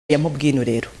yamubwino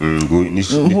rero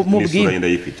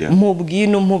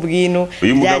mubwino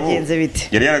byagenze bite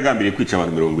yari yaragambiriye kwica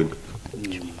abantu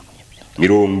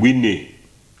 40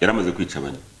 yaramaze kwica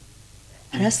abantu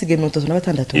harasigaye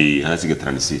 36 harasigaye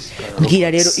 36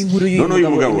 mbwira rero inkuru y'uyu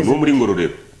mugabo no muri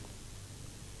Ngororero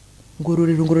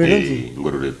nzi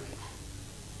Ngororero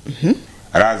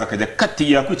araza akajya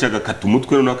kati yakwicaga kata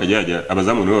umutwe no akajya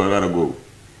abazamu nibo baragowe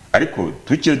ariko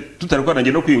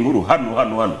tutarikwanangiye no kwinkuru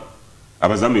hano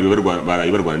abazamu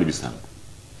barwana n'ibisambo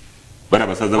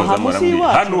barabasaza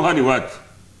abazamu hano iwacu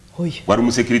wari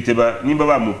umusekirite nimba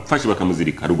bamufashe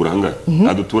bakamuzirika ruguru hanga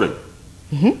aduturanye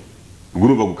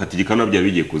urumva gukatirika no byari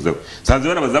bigiye kuzaho sanze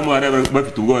barabazamu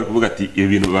bafite ubwo bari kuvuga ati ibi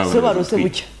bintu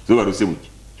barose buke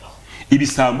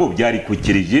ibisambo byari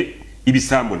kokereje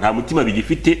ibisambo nta mutima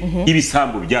bigifite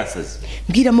ibisambo byasaze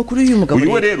mbwira mukuru y'uyu mugabo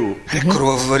uyu rero ariko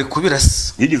rubavu bari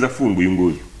kubirasa yigeze afunguye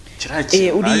nguyu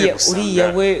uriya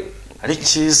we ari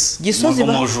cyiza Gisozi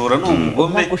bamujura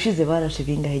n'umugome ushize barashe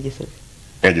bingahe Gisozi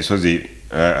Gisozi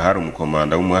hari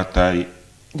umukomanda w'umuhatari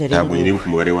ntabwo nyiri ku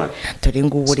mubare wacu tore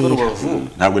nguwo rero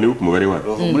ntabwo nibuka umubare wacu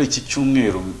muri iki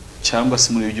cyumweru cyangwa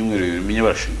se muri ibyumweru bimenye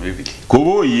barashinga bibiri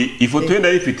Koboyi ifoto ye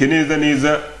ndayifite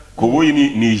neza Koboyi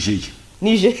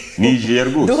nije ya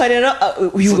rwose duharera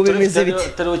uyu ngo bemeze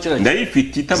bite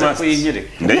ndayifite itamasi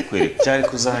ndayikwereka cyari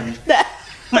kuzahanya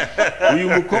uyu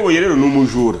Mukoboyi rero ni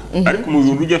umujura ariko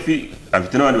umujura ujya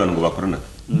afite n'abandi bantu ngo bakorana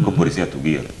ko polisi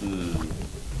yatubwira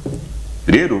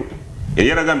rero yari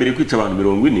yaragambiriye kwica abantu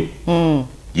 40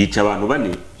 yica abantu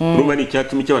 4 urumva ni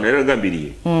icyatumi cy'abantu yari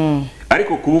yaragambiriye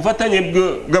ariko ku bufatanye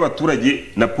bw'abaturage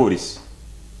na polisi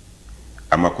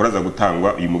amakuru aza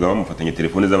gutangwa uyu mugabo amufatanye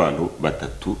telefone z'abantu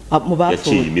 3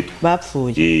 yaciye imitwe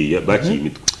bapfuye baciye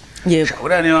imitwe yego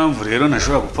uriya niyo mpamvu rero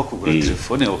ntashobora gupfa kugura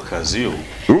telefone okaziyo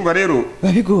urumva rero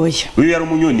babigoye uyu yari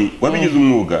umunyoni wabigize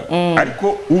umwuga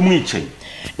ariko umwicaye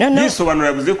nisobanura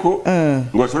yavuze ko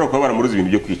ngo bashobora kuba baramuruza ibintu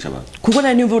byo kwica abantu kuko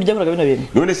nari nimva urya koraga bino bintu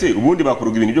none se ubundi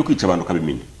bakoraga ibintu byo kwica abantu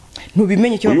kabimenya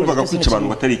ntubimenye cyo yumvaga kwica abantu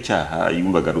batari icyaha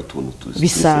yumvaga rutuntu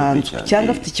bisanzwe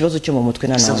cyangwa afite ikibazo cyo mu mutwe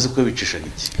nanone savuze ko bicisha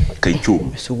iki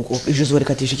kayicyuma ijuzo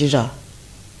rekatisha ikija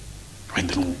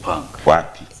wenda n'umupanga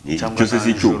wapi cyose si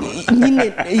icyuma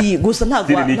nyine gusa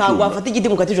ntabwo afata igiti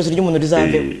mu kati ijosi ry'umuntu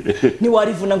rizambeho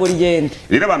ntiwarivuna ngo rigende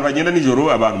rero abantu bagenda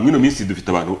nijoro abantu mwino minsi dufite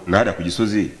abantu nahariya ku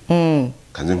Gisozi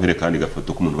kanze nkwere kandi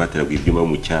gafoto k'umuntu bateragwa ibyuma bo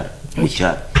mu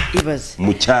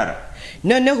cyara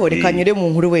noneho reka nyure mu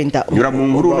nkuru wenda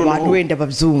abantu wenda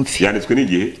babyumve yanditswe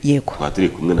n'igihe yego twatiri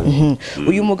kumwe na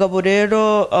uyu mugabo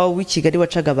rero w'i Kigali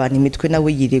wacaga abantu imitwe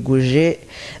nawe yireguje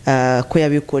ko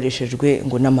yabikoreshejwe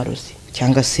ngo n'amarozi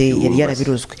cyangwa se yari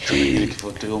yarabiruzwe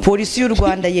polisi y'u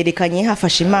Rwanda yerekanye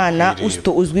hafashe Imana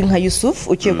Usto uzwi nka Yusuf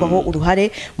ukekwaho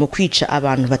uruhare mu kwica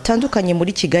abantu batandukanye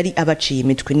muri Kigali abaciye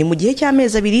imitwe ni mu gihe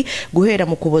cy'amezi 2 guhera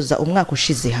mu kuboza umwaka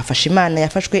ushize hafashe Imana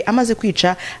yafashwe amaze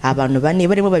kwica abantu 4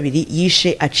 barimo 2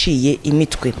 yishe aciye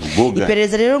imitwe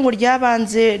iperereza rero ngo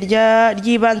ryibanze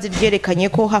ryerekanye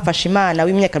ko hafashe Imana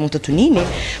w'imyaka 34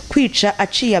 kwica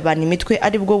aciye abantu imitwe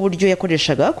ari bwo buryo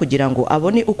yakoreshaga kugira ngo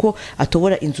abone uko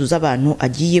atobora inzu z'abantu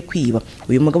agiye kwiba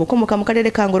uyu mugabo ukomoka mu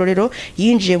karere ka Ngororero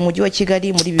yinjiye mu mujyi wa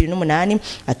Kigali muri 2008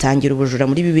 atangira ubujura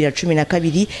muri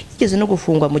 2012 yigeze no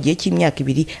gufungwa mu gihe cy'imyaka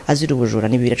 2 azira ubujura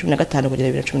ni 2015 kugera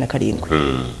 2017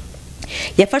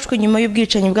 yafashwe nyuma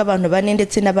y'ubwicanyi bw'abantu 4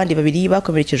 ndetse n'abandi 2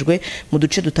 bakomerekejwe mu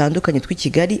duce dutandukanye tw'i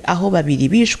Kigali aho 2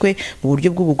 bishwe mu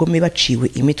buryo bw'ubugome baciwe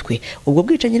imitwe ubwo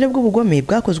bwicanyi bw'ubugome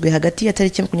bwakozwe hagati ya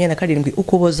tariki 27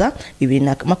 Ukuboza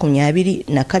 2022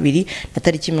 na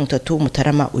tariki 30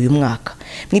 Mutarama uyu mwaka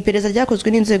mu iperereza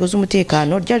ryakozwe n'inzego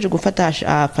z'umutekano ryaje gufata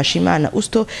Fashimana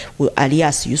Usto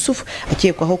alias Yusuf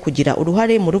akekwaho kugira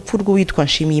uruhare mu rupfu rw'uwitwa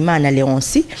Nshimiyimana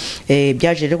Leonsi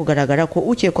byaje rero kugaragara ko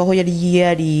ukekwaho yari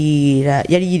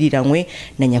yiriranywe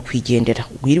na nyakwigendera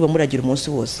ubwiriwe muragira umunsi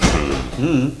wose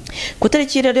ku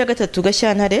tariki rero ya 3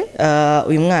 Gashyantare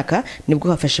uyu mwaka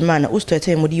nibwo hafashe Imana Usto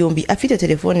yataye muri yombi afite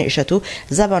telefone 3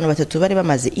 z'abantu 3 bari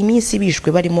bamaze iminsi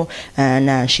bishwe barimo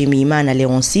na Nshimiyimana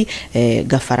Leonsi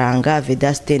Gafaranga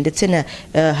Vedaste ndetse na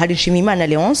hari Nshimiyimana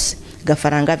Leonsi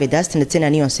Gafaranga Vedaste ndetse na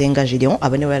Niyonsenga Gideon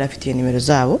abane bari afitiye nimero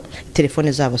zabo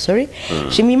telefone zabo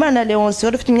Nshimiyimana Leonsi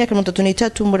wari ufite imyaka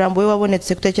 33 umurambo we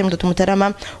wabonetse ku tariki 3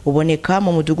 Mutarama uboneka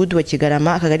mu mudugudu wa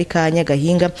Kigarama akagari ka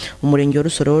Nyagahinga umurenge wa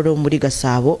Rusororo muri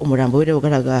Gasabo umurambo we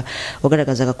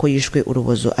ugaragazaga ko yishwe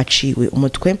urubozo aciwe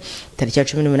umutwe tariki ya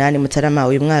 18 Mutarama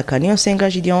uyu mwaka Niyonsenga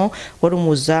Gideon wari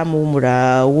umuzamu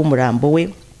w'umurambo we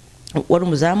wari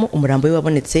umuzamu umurambo we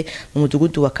wabonetse mu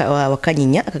mudugudu wa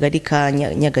Kanyinya akagari ka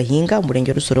Nyagahinga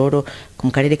umurenge wa Rusororo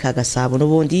mu karere ka Gasabo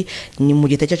n'ubundi ni mu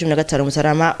gita cya 15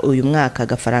 Musarama uyu mwaka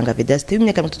Gafaranga Vedaste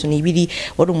w'imyaka 32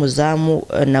 wari umuzamu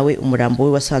nawe umurambo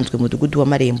we wasanzwe mu mudugudu wa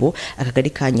Marembo akagari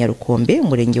ka Nyarukombe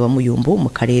umurenge wa Muyumbu mu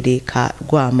karere ka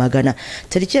Rwamagana.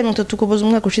 Tariki ya 30 Ukuboza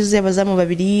umwaka ushize abazamu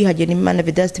babiri Hagenimana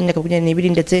Vedaste w'imyaka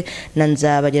 22 ndetse na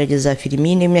Nzabagerageza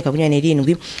Filimine w'imyaka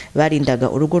 27 barindaga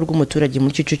urugo rw'umuturage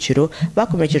muri Kicukiro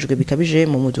bakomerekejwe bikabije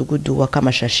mu mudugudu wa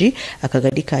Kamashashi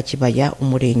akagari ka Kibaya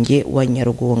umurenge wa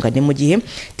Nyarugunga. Ni mu gihe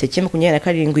tariki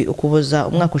 27 Ukuboza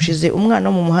umwaka ushize umwana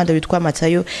wo mu muhanda witwa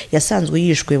Matayo yasanzwe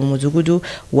yishwe mu mudugudu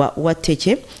wa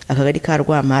Wateke akagari ka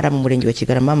Rwamara mu murenge wa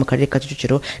Kigarama mu karere ka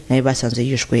Kicukiro nawe basanze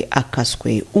yishwe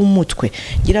akaswe umutwe.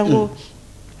 Gira ngo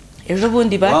ejo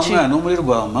bundi baci umwana wo muri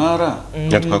Rwamara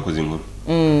yatwakoze inkuru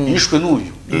yishwe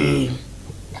n'uyu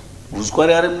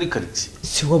uzwari ari muri quartier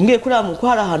si wombwiye kuri amuko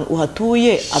hari ahantu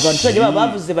uhatuye abantu baje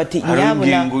bavuze bati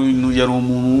nyabona ngo yari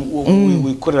umuntu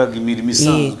wikoreraga imirimo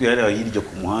isanzwe yari hirya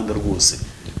ku muhanda rwose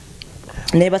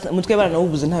neba umutwe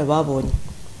baranawubuze ntawe babonye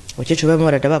abakecuru bamwe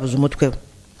baradababuze umutwe we.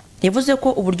 Yavuze ko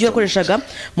uburyo yakoreshaga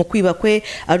mu kwiba kwe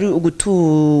ari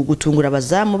gutungura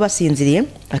abazamu basinziriye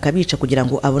akabica kugira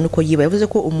ngo abone uko yiba. Yavuze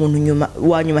ko umuntu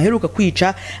nyuma heruka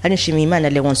kwica anishimiye Imana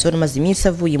Leonson maze iminsi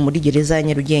avuye muri gereza ya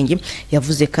Nyarugenge.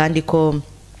 Yavuze kandi ko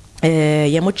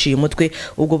yamuciye umutwe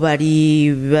ubwo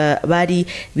bari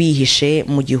bihishe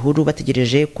mu gihuru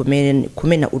bategereje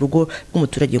kumena urugo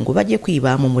rw'umuturage ngo bajye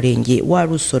kwiba mu murenge wa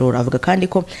Rusororo. Avuga kandi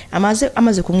ko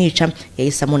amaze kumwica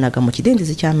yahise amunaga mu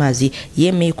kidendezi cy'amazi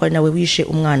yemeye ko ari nawe wishe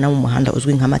umwana mu muhanda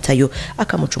uzwi nka Matayo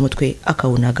akamuca umutwe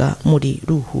akawunaga muri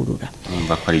ruhurura.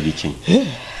 Numva ko ari igiki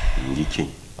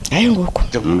ayo nguko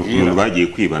umuntu bagiye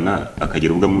kwibana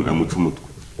akagera ubwo amuca umutwe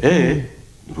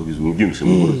urubizo mu byumvishe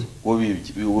mu burozi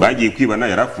bagiye kwibana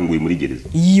yarafunguye muri gereza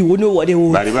yiwo no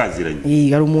warewo bari baziranye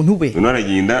yari umuntu we none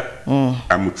aragenda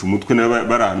amuca umutwe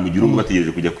bari ahantu mu gihugu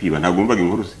bategereje kujya kwiba ntabwo mvaga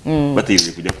inkuru se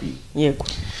bategereje kujya kwiba yego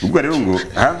ubwo rero ngo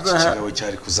haza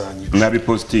cyari kuzanyira nabi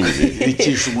postinze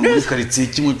ikisha umuntu muri quartier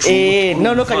kimucunga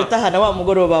none karitahana wa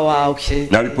mugoroba wawe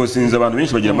nabi postinze abantu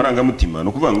benshi bagira amarangamutima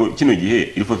no kuvuga ngo kino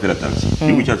gihe iri fofera tansi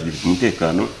igihugu cyacu gifite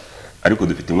umutekano ariko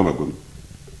dufitemo abagome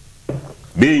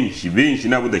benshi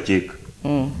nabo udakeka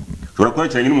ushobora kuba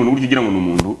cyane n'umuntu buryo ugira ngo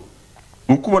n'umuntu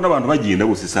uko ubona abantu bagenda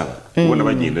bose saba ubona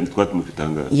bagenda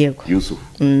ntitwatumufitanga Yusuf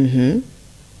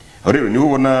aho rero niho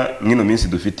ubona mwino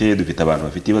minsi dufite abantu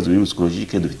bafite ibibazo biri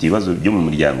psychologique dufite ibibazo byo mu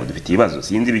muryango dufite ibibazo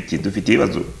sinzi biki dufite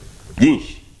ibibazo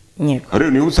byinshi aho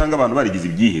rero niho usanga abantu barigize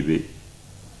ibyihebe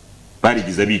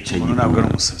barigize abicanyi ntabwo ari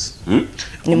umusazi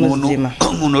ni muzima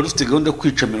umuntu wari ufite gahunda yo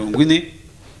kwica 40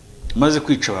 maze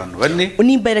kwica abantu 4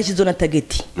 nimba yarashyizo na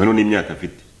tageti none n'imyaka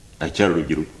afite acyara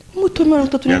urugero muto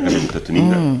 33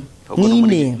 n'ingana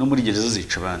no muri gereza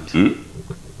zica abandi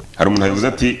hari umuntu yavuze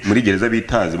ati muri gereza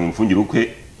bitaze mu mfungire ukwe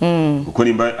kuko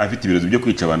nimba afite ibibazo byo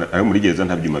kwica abantu ari muri gereza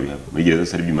nta byuma bihaba muri gereza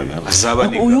sari byuma bihaba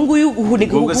uyu nguyu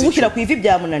uhunika gukira ku ivi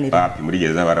byamunanira papi muri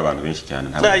gereza bari abantu benshi cyane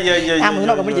nta muntu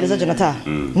ntabwo muri gereza Jonathan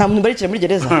nta muntu barikira muri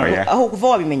gereza aho kuva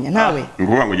wabimenya ntawe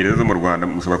nguvuga ngo gereza mu Rwanda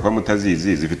mushobora kuba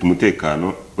mutazizi zifite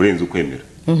umutekano urenze ukwemera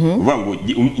uvuga ngo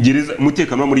gereza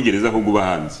umutekano wa muri gereza aho guba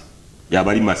hanze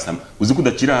yaba ari masama uzi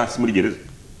kudacira hasi muri gereza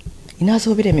inazo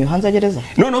ho biremewe hanze ya gereza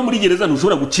noneho muri gereza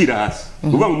ntushobora gucira hasi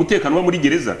uvuga ngo umutekano wa muri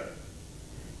gereza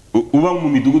uba mu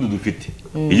midugudu dufite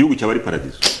igihugu cyaba ari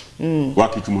paradizo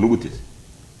wakica umuntu guteze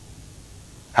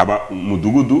haba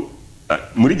umudugudu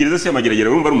muri gereza se amageragere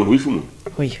urumva ari umuntu wishe umuntu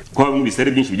ko haba mu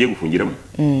bisare byinshi bigiye gufungiramo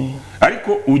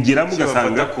ariko ugeramo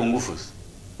ugasanga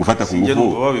ufata ku ngufu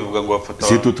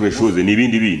si tutweshoze ni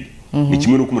ibindi ni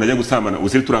kimwe n'uko umuntu ajya gusambana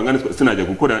ubusire turangane sinajya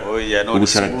gukora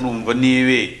ubusharati urumva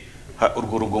nibe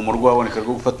urwo rugomo rwaboneka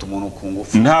rwo gufata umuntu ku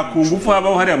ngufu nta ku ngufu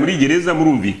habaho hariya muri gereza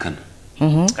murumvikana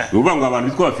uvuga ngo abantu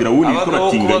bitwa Firawuni bitwa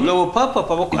batinganye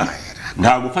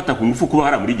nta gufata ku ngufu kuba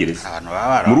hariya muri gereza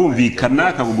murumvikana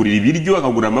akavugurira ibiryo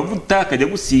akagura amavuta akajya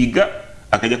gusiga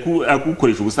akajya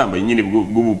gukoresha ubusambanyi nyine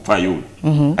bw'ubupfayongo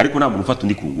ariko nta muntu ufata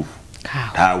undi ku ngufu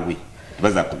ntawe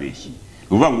bazakubeshya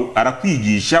uvuga ngo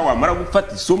arakwigisha wamara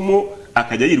gufata isomo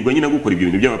akajya yirwa nyine gukora ibyo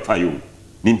bintu by'abapfayongo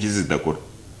n'impizi zidakora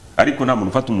ariko nta muntu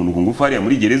ufata umuntu ku ngufu hariya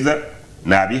muri gereza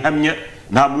nabihamya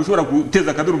nta muntu ushobora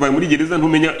guteza akaduruvaye muri gereza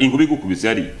ntumenya inkubi gukubise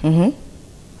hari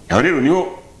aho rero niho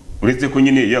uretse ko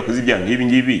nyine yakoze ibyaha nk'ibi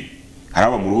ngibi hari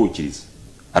abamuruhukiriza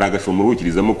hari agasho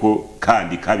muruhukirizamo ko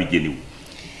kandi kabigenewe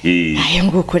ayo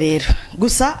nguko rero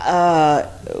gusa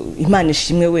Imana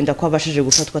ishimwe wenda ko abashije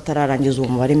gufatwa atararangiza uwo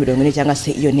mubare 40 cyangwa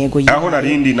se iyo ntego yiwe aho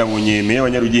narindi nabonye meya wa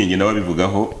Nyarugenge nawe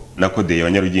bivugaho na Kodeye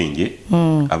wa Nyarugenge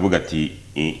avuga ati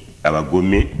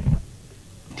abagome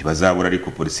ntibazabura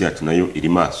ariko polisi yacu nayo iri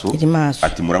maso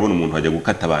ati murabona umuntu wajya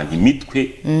gukata abantu imitwe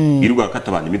irwa gukata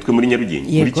abantu imitwe muri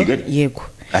Nyarugenge muri Kigali yego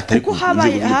kuko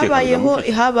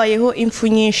habayeho impfu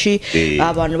nyinshi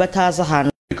abantu bataza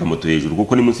ahantu moto hejuru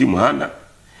kuko ni munsi y'umuhanda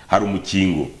hari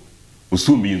umukingo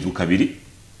usumbiye inzu kabiri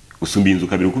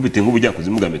ukufite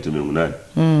nk'ubujyakuzimu bwa metero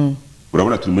 80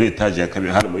 urabona turi muri etage ya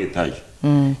kabiri hano muri etage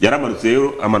yaramanutse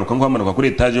rero amanuka ngo amanuka kuri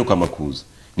etage yo kwa Makuza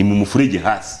ni mu mufurege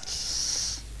hasi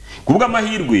kuvuga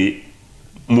amahirwe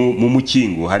mu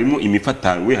mukingo harimo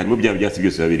imifatangwe harimo bya byatsi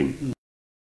byose babirimo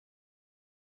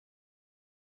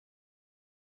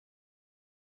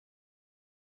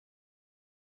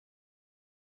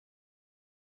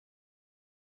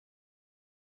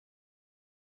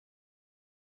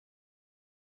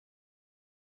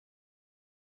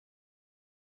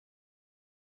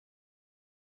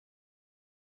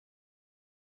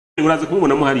uraza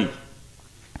kumubonamo hariya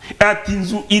ati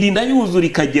inzu irinda yuzura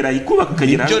ikagera ikubaka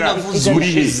kagera muri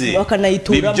heze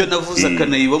bakanayituramo ibyo navuze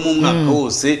akanayibamo umwaka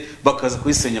wose bakaza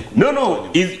kuyisenya ku no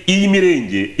iyi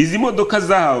mirenge izi modoka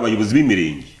zahawe abayobozi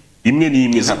b'imirenge imwe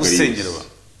n'imwe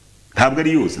ntabwo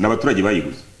ari yose n'abaturage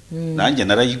bayiguze nanjye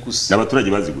narayiguze n'abaturage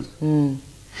baziguze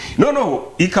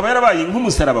noneho ikaba yarabaye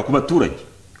nk'umusaraba ku baturage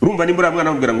urumva nimba uriya mwana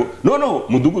amubwira ngo noneho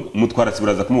mudugudu mutwara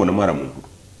siburaza kumubonamo haramuntu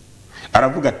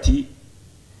aravuga ati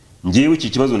ngewe iki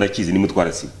kibazo ndakizi ni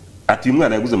mutwara sibo ati uyu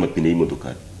mwana yaguze amapine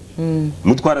y'imodoka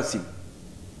mutwara sibo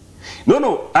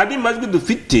noneho andi majwi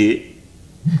dufite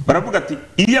baravuga ati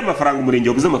iriya amafaranga umurenge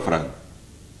waguze amafaranga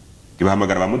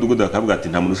ibahamagara ba mudugudu bakavuga ati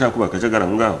nta muntu ushaka kubaka akajagari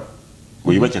aho ngaho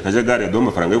ngo yubake akajagari aduha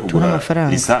amafaranga yo kugura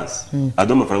lisansi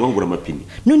aduha amafaranga yo kugura amapine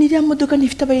none iriya modoka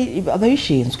ntifite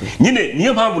abayishinzwe nyine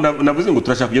niyo mpamvu navuze ngo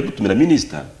turashaka kujya dutumira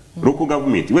minisita local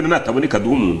government wenda nataboneka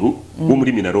duha umuntu wo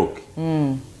muri Minaroke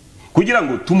kugira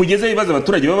ngo tumugezeho ibibazo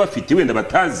abaturage baba bafite wenda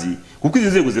batazi kuko izi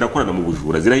nzego zirakorana mu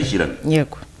bujura zirahishirana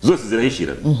yego zose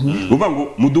zirahishirana uvuga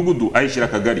ngo mudugudu ahishira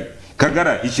akagari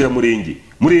kagara hishira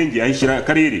murenge ahishira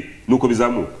akarere nuko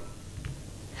bizamuka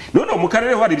none mu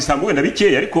karere hari ibisambo wenda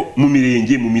bikeya ariko mu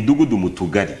mirenge mu midugudu mu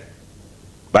tugari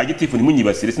bagitifu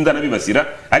ntimunyibasire sinzanabibasira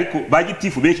ariko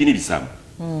bagitifu benshi ni ibisambo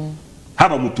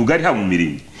haba mu tugari haba mu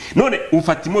mirenge none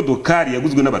ufata imodokari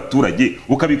yaguzwe n'abaturage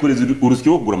ukabikoreza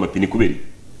urusyo wo kugura amapine kubera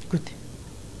gute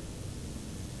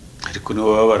ariko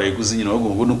nibo baba barayiguze nyine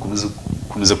bagomba no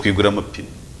kumeza kwigura amapine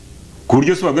ku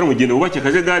buryo se bagura mu gendo wubake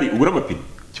akajagari ugura amapine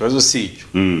ikibazo si icyo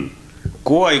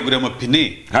ko wayigura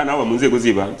amapine nta nawe mu nzego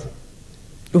z'ibanze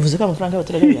uvuze ko amafaranga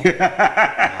y'abaturage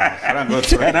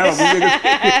amafaranga y'abaturage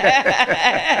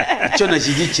icyo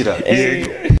nashyigikira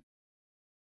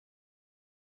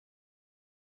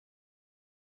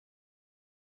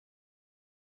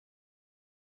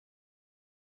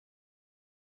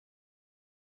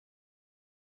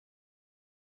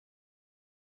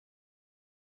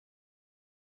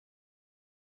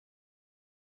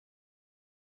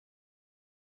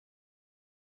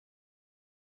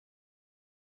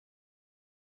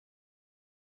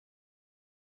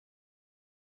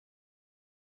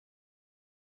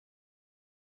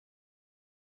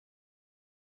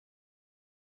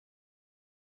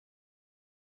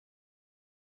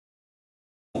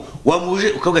wamuje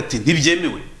ukavuga ati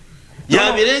ntibyemewe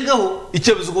yabirengaho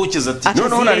icyemezo uko ukeza ati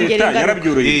noneho na leta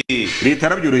yarabyoroheje leta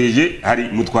yarabyoroheje hari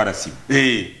mutwara sibo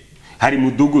hari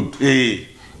mudugudu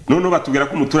noneho batubwira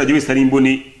ko umuturage wese ari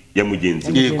imboni ya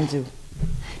mugenzi we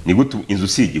ni gute inzu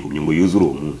si igihumyo ngo yuzure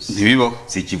uwo munsi ntibibaho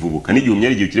si ikivubuka n'igihumyo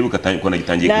ari igihe kirebuka kona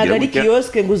gitangiye kugira gutya ntabwo ari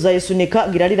kioske ngo uzayisunika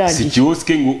ngira rirangiye si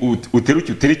kioske ngo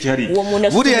utereke hari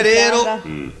buriya rero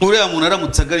uriya muntu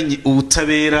aramutse aganye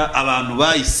ubutabera abantu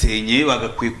bayisenye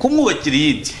bagakwiye kumwubakira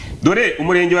iyindi dore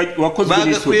umurenge wakozwe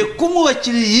n'isuri bagakwiye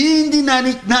kumwubakira iyindi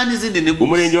nta n'izindi ntego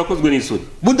umurenge wakozwe n'isuri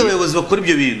bundi abayobozi bakora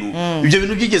ibyo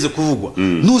bintu byigeze kuvugwa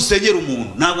nusengera umuntu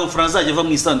ntabwo amafaranga azajya ava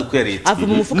mu isanduku ya leta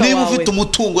niba ufite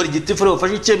umutungo ari igitifu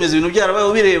wafashe icyemezo ibintu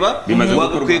byarabayeho bireba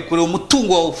bagakwiye kureba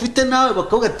umutungo wawe ufite nawe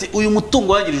bakavuga ati uyu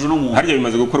mutungo wangirije uno muntu harya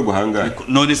bimaze gukorwa ahangahe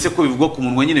none se ko bivugwa ku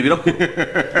munwa nyine birakora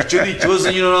icyo ni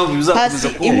ikibazo nyine mpamvu bizakomeza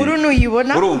kuba inkuru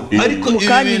nuyibona ariko ibi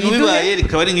bintu bibaye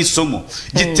rikaba ari nk'isomo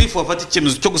igitifu wafata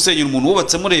icyemezo cyo gusenyera umuntu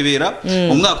wubatse murebera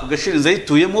umwaka ugashiriza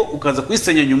ayituyemo ukaza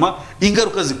kuyisenya nyuma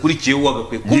ingaruka zikurikiyeho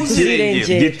wagakwiye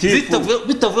kuzirengera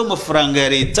bitavuye amafaranga ya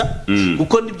leta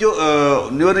kuko nibyo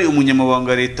niba ari umunyamabanga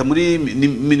wa leta muri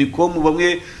minicom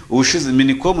bamwe ubushize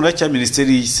minicom n'acya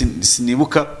ministeri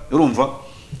sinibuka urumva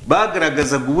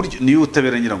bagaragazaga uburyo niyo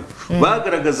ubutabera nyirango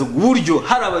bagaragazaga uburyo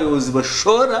hari abayobozi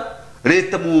bashora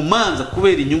leta mu manza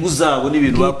kubera inyungu zabo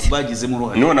n'ibintu bagizemo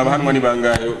uruhare none abahanwa ni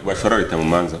bangahe bashora leta mu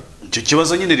manza icyo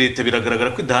kibazo nyine leta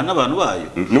biragaragara ko idahana abantu bayo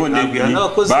none ihana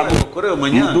abakozi bakorera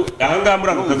amanyanga ahangaha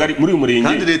muri ako kagari muri uyu murenge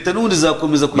kandi leta n'ubundi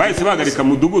zakomeza bahise bahagarika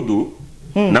mudugudu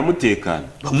na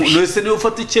mutekano wese niwe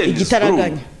ufata icyemezo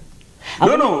igitaraganya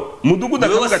no mudugudu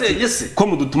akavuga ati ko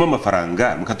mudutuma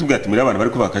amafaranga mukatubwira ati muri abantu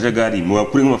bari kubaka akajagari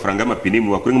mubakure nk'amafaranga y'amapine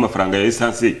mubakure nk'amafaranga ya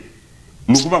esanse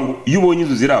ni ukuvuga ngo iyo ubonye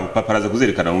inzu ziraho papa araza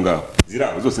kuzerekana aho ngaho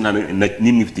ziraho zose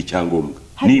n'imwe ifite icyangombwa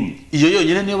n'imwe iyo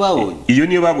yonyine niyo babonye iyo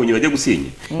niyo babonye bajya gusenya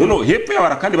noneho hepfo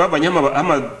yaho kandi bavanyeho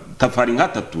amatafari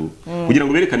nk'atatu kugira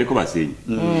ngo berekane ko basenye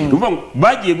ni ukuvuga ngo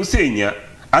bagiye gusenya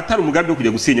atari umugambi wo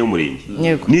kujya gusenya w'umurenge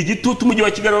ni igitutu umujyi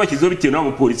wa Kigali wabashyizeho bitewe n'aho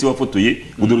umupolisi wafotoye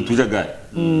udura utujagari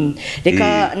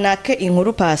reka nake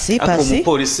inkuru pasi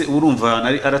umupolisi urumva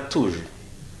aratuje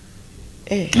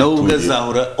nawe ubwo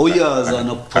azahora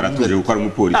oyazana aratuje kuko ari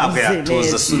umupolisi ntabwo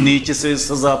yatoza niki se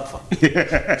azapfa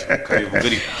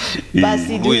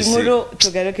basi inkuru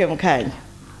tugaruke mu kanya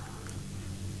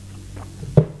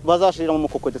bazashirira mu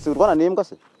mukoko ndetse Rwanda n'imbwa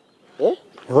se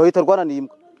bahita Rwanda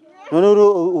n'imbwa none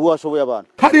uwashoboye abantu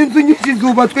hari inzu nyinshi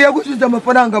zubatswe yagushije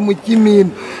amafaranga mu kimina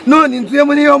none inzu ye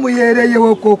muri yo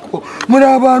muyereyeho koko muri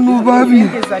abantu babi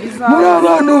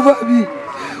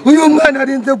uyu mwana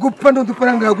arinze gupfa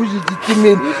n'udufaranga yagushije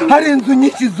ikimina hari inzu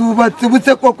nyinshi zubatse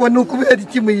buse koko ni ukubera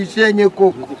iki muyishenye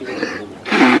koko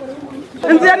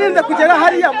inzu yarinze kugera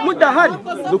hariya mudahari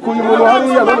dukuye umuntu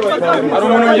hariya hari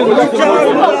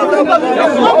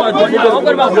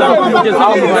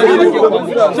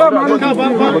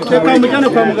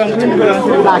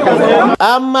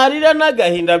amarira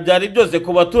n'agahinda byari byose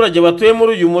ku baturage batuye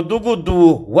muri uyu mudugudu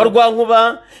wa Rwankuba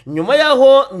nyuma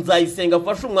yaho Nzayisenga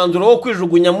afashe umwanzuro wo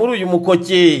kwijugunya muri uyu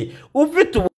mukoke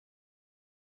ufite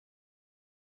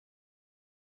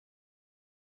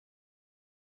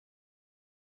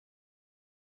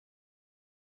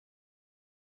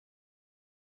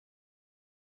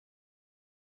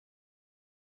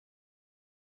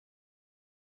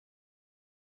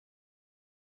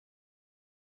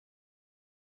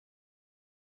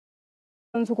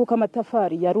nzu kuko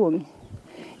amatafari yarumye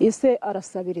ise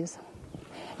arasabiriza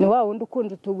ni wa wundi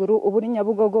ukunda utuguru uburi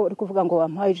Nyabugogo uri kuvuga ngo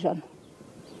wampaye 100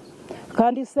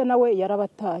 kandi ise nawe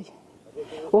yarabataye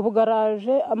ubu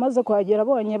garaje amaze kuhagera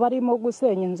abonye barimo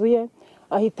gusenya inzu ye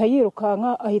ahita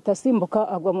yirukanka ahita asimbuka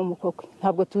agwa mu mukokwe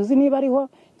ntabwo tuzi niba ariho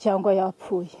cyangwa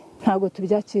yapfuye ntabwo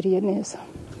tubyakiriye neza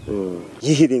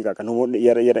yihiringaga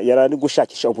yarari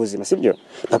gushakisha ubuzima sibyo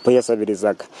papa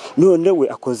yasabirizaga none we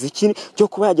akoze iki cyo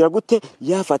kuba yagira gute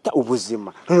yafata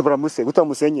ubuzima none baramuse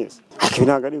gutamusenyeza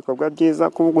ntabwo ari ibikorwa byiza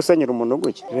kuba gusenyera umuntu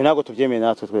gutya ntabwo tubyemeye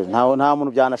natwe twese nta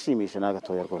muntu byanashimisha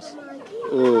nagatoya rwose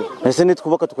ese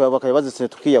nitwubaka tukabaka bazise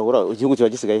tukiyahura igihugu kiba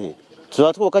gisigaye he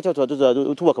tuzatwubaka cyo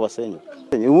tubaka basenye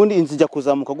ubundi inzu ijya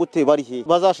kuzamuka gute bari he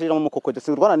bazashirira mu mukoko ndetse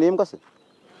Rwanda n'imbwa se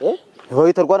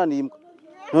bahita Rwanda n'imbwa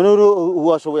none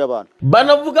uwashoboye abantu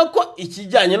banavuga ko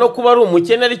ikijyanye no kuba ari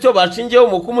umukene aricyo bashingiyeho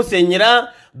mu kumusenyera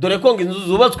dore ko ngo inzu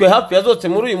zubatswe hafi ya zose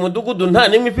muri uyu mudugudu nta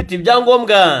nimwe ifite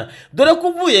ibyangombwa dore ko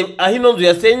uvuye aho ino nzu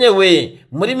yasenyewe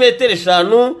muri metero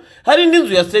 5 hari indi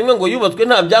nzu yasenywe ngo yubatswe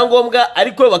nta byangombwa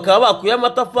ariko bakaba bakuye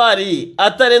amatafari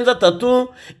atarenze 3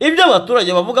 ibyo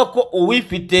abaturage bavuga ko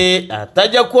uwifite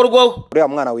atajya korwaho uriya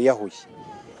mwana wiyahuye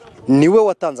niwe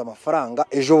watanze amafaranga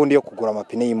ejo bundi yo kugura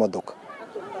amapine y'imodoka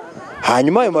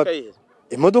hanyuma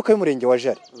imodoka y'umurenge wa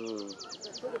Jari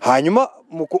hanyuma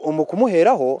mu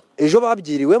kumuheraho ejo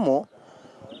babyiriwemo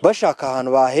bashaka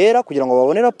ahantu bahera kugira ngo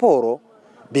babone raporo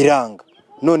biranga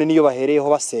none niyo bahereyeho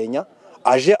basenya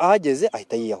aje ahageze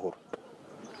ahita yiyahura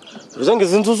bizange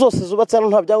izinzu zose zubatse hano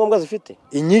nta byangombwa zifite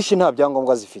inyinshi nta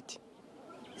byangombwa zifite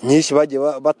inyinshi bagiye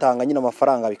batanga nyine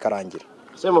amafaranga bikarangira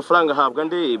se amafaranga ahabwa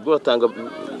ndi ibwo batanga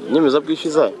nyemeza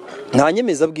bwishyuza nta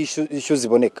nyemeza bwishyuza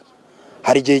ziboneka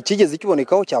hari igihe kigeze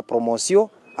kibonekaho cya promotion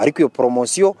ariko iyo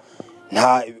promotion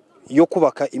nta yo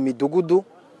kubaka imidugudu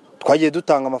twagiye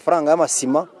dutanga amafaranga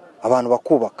y'amasima abantu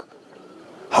bakubaka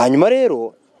hanyuma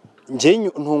rero nje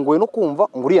ntunguwe no kumva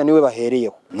nguriya niwe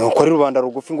bahereyeho nuko ari rubanda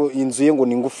rugufi ngo inzu ye ngo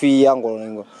ni ngufiya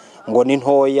ngo ni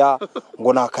ntoya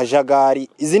ngo nakajagari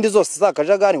izindi zose za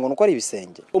kajagari ngo nuko ari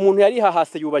ibisenge umuntu yari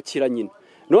hahase yubakira nyine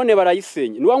none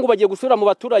barayisenye niwa ngo bagiye gusura mu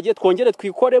baturage twongere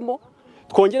twikoremo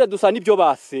twongere dusa nibyo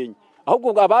basenye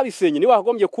ahubwo ababisenye niwe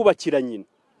hagombye kubakira nyine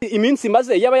iminsi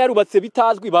maze yaba yarubatse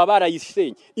bitazwi baba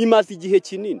barayisenye imaze igihe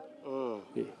kinini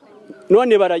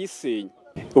none barayisenye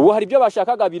ubu hari ibyo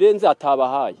bashakaga birenze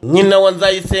atabahaye nyina wa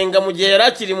Nzayisenga mu gihe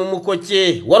yarakiri mu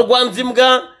mukoke wa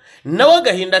Rwanzimbwa nawe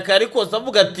agahinda kari kose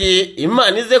avuga ati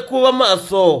Imana ize kuba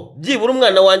amaso byibura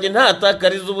umwana wanjye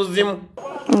ntatakariza ubuzima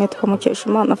nitwa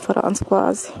Mukeshimana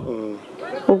Françoise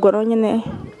ubwo rero nyine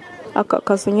aka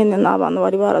kazu nyine n'abantu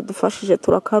bari baradufashije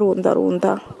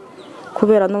turakarundarunda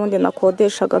kubera n'ubundi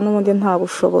nakodeshaga n'ubundi nta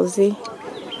bushobozi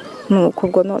nuko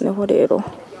ubwo noneho rero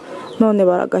none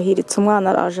baragahiritse umwana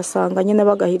araje asanga nyine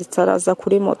bagahiritse araza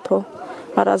kuri moto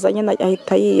araza nyine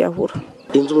ahita yiyahura.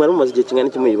 Inzu mwari mumaze igihe kingana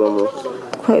iki muyibamo?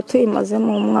 Twari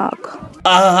tuyimazemo umwaka.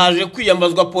 Aha haje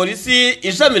kwiyambazwa polisi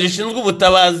ishami rishinzwe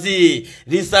ubutabazi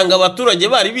risanga abaturage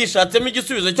bari bishatsemo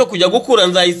igisubizo cyo kujya gukura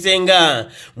Nzayisenga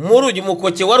muri uyu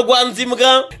mukoke wa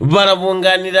Rwanzimbwa,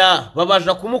 barabunganira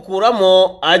babasha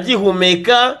kumukuramo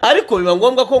agihumeka, ariko biba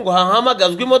ngombwa ko ngo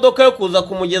hahamagazwa imodoka yo kuza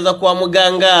kumugeza kwa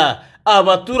muganga.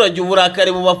 Abaturage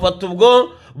uburakari bubafata ubwo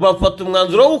bafata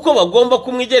umwanzuro w'uko bagomba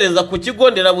kumwigereza ku kigo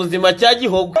nderabuzima cya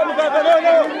Gihogo.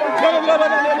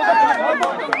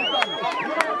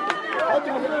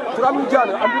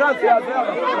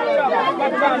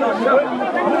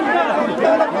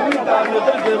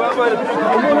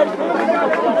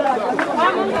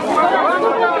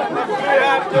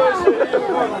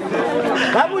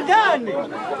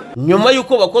 Nyuma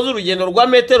y'uko bakoze urugendo rwa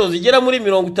metero zigera muri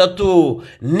 30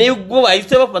 nibwo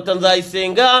bahise bafata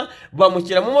Nzayisenga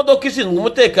bamushyira mu modoka ishinzwe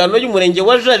umutekano y'umurenge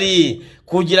wa Jari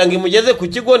kugira ngo imugeze ku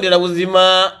kigo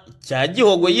nderabuzima cya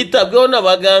Gihogo yitabweho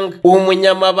n'abaganga.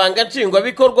 Umunyamabanga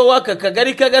nshingwabikorwa w'aka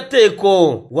kagari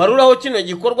k'Agateko waruraho kino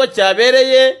gikorwa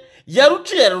cyabereye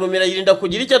yaruciye ararumira yirinda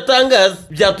kugira icyo atangaza.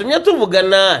 Byatumye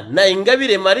tuvugana na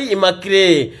Ingabire Marie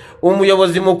Immaculée,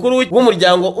 umuyobozi mukuru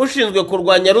w'umuryango ushinzwe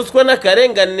kurwanya ruswa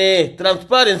n'akarengane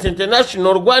Transparency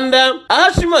International Rwanda,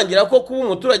 ahashimangira ko kuba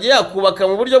umuturage yakubaka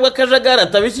mu buryo bw'akajagari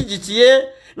atabishyigikiye,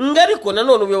 ariko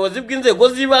nanone ubuyobozi bw'inzego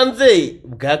z'ibanze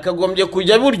bwakagombye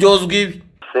kujya buryozwa ibi.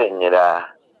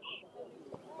 Gusenyera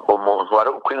umuntu wari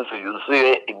uko inzu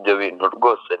yuzuye, ibyo bintu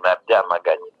rwose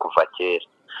nabyamaganye kuva kera,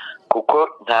 kuko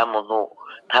nta muntu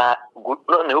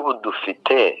noneho ubu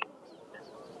dufite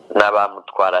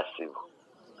n'abamutwara sibo,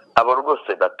 abo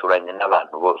rwose baturanye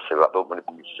n'abantu bose baba muri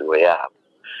misibo yabo.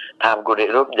 Ntabwo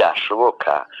rero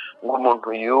byashoboka ngo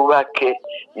umuntu yubake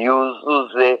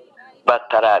yuzuze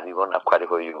batarabibona ko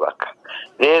ariho yubaka.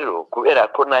 Rero kubera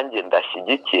ko nanjye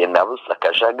ndashyigikiye nabuze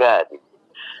akajagari,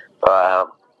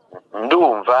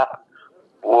 ndumva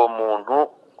uwo muntu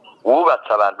wubatse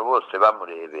abantu bose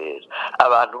bamurebera,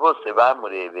 abantu bose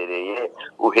bamurebereye,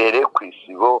 uhere ku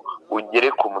isibo ugere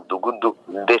ku mudugudu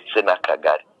ndetse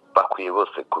n'akagari, bakwiye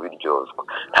bose kubiryozwa.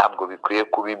 Ntabwo bikwiye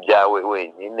kuba ibyawe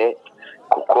wenyine,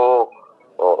 kuko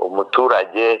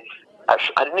umuturage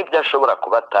hari n'ibyo ashobora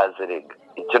kuba atazerega.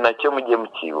 Icyo nacyo mujye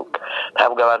mukibuka,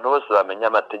 ntabwo abantu bose bamenya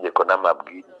amategeko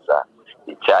n'amabwiriza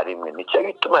icyarimwe. Nicyo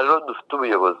gituma rero dufite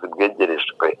ubuyobozi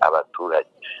bwegerejwe abaturage,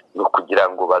 ni ukugira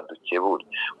ngo badukebure.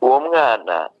 Uwo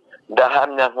mwana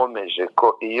ndahamya nkomeje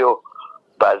ko iyo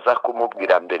baza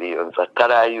kumubwira mbere iyo nzu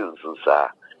atarayuzuza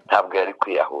ntabwo yari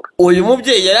kwiyahura. Uyu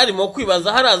mubyeyi yari arimo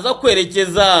kwibaza haraza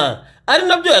kwerekeza, ari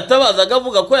nabyo yatabazaga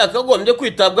avuga ko yakagombye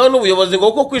kwitabwaho n'ubuyobozi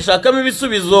ngo kuko kwishakamo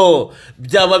ibisubizo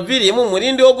byabaviriyemo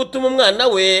umurindi wo gutuma umwana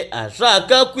we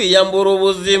ashaka kwiyambura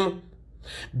ubuzima.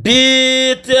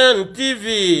 BTN TV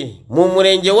mu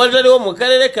murenge wa Jari wo mu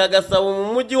karere ka Gasabo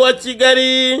mu mujyi wa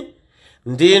Kigali,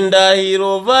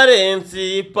 Ndindahiro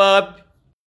Valence Papi.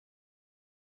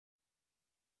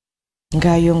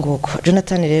 Ngayo nguko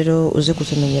Jonathan rero uze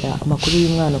kutumenyera amakuru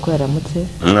y'umwana ko yaramutse.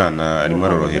 Umwana arimo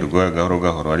aroroherwa gahoro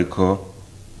gahoro, ariko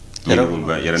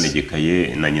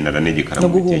yaranegekaye na nyina aranegekara mu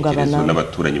bitekerezo,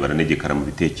 n'abaturanyi baranegekara mu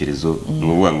bitekerezo. Ni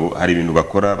ukuvuga ngo hari ibintu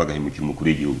bakora bagahemukira umukuru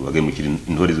w'igihugu, bagahemukira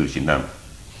intore z'urusha intambwe.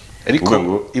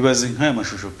 Ariko ibaze nk'aya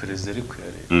mashusho perezida ari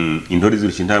kuyareba, intore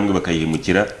z'urusha intambwe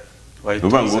bakayihemukira. Ni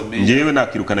ukuvuga ngo njyewe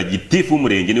nakirukana gitifu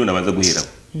w'umurenge niwe nabanza guheraho,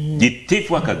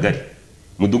 gitifu w'akagari,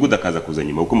 mudugudu akaza kuza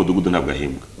nyuma, kuko mudugudu ntabwo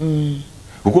ahembwa.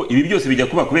 Kuko ibi byose bijya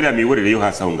kuba kubera imiyoborere yo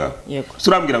hasi aho ngaho. So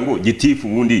urambwira ngo gitifu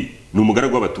ubundi ni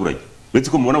umugaragu w'abaturage,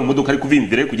 uretse ko mubona mu modoka ari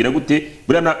kuvimvira kugira gute,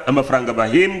 buriya amafaranga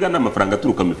bahembwa n'amafaranga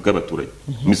aturuka mu mifuka y'abaturage,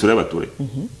 imisoro y'abaturage.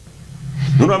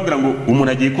 None urambwira ngo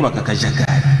umuntu agiye kubaka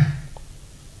akajagari,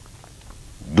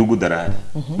 dugudarari,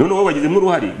 none wowe bagizemo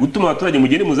uruhare gutuma abaturage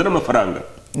mugende muzana amafaranga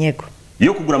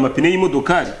yo kugura amapine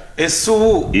y'imodokari. Ese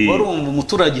ubu barumva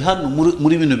umuturage hano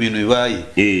muri bino bintu bibaye,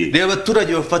 reba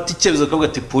abaturage bafata icyemezo bakavuga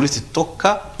ati polisi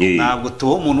toka, ntabwo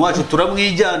tubaho umuntu wacu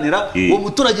turamwijyanira. Uwo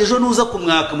muturage ejo nuza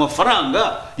kumwaka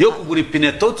amafaranga yo kugura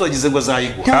ipine toto wagize ngo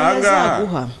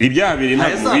azayiguha. Ibyaha biri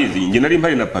ntabwo mubizi, njye nari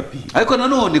mpari na papi. Ariko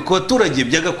nanone ku baturage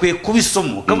byagakwiye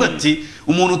kubisomo, kavuga ati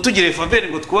umuntu utugire faveri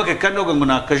ngo twubake kandi ngo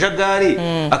ni akajagari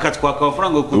akatwaka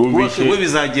amafaranga ngo twubake, we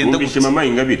bizagenda gute? Mama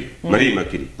Ingabire Marie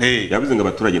Immaculée yavuze ngo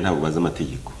abaturage ntabwo bazi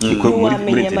amategeko, niko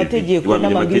muri amategeko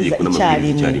n'amabwiriza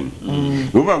icyarimwe.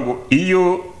 Nuvuga ngo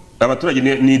iyo abaturage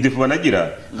ni defu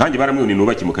banagira, nkanjye baramwe ni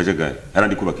nubaki mu kajagari,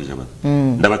 arandi kubakije abantu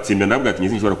ndabatsinda, ndavuga ati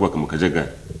nshobora kubaka mu kajagari.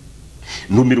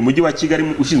 ntumira umujyi wa Kigali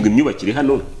ushinzwe imyubakire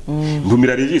hano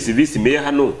ntumira regisi visi meya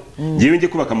hano yewe nge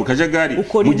kubaka mu kajagari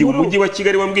mu gihe umujyi wa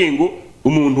Kigali wambwiye ngo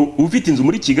umuntu ufite inzu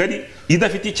muri Kigali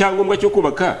idafite icyangombwa cyo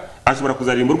kubaka ashobora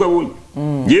kuzarimburwa bundi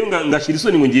yewe ngashira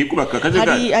isoni ngo ngiye kubaka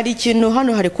kajagari. Hari ikintu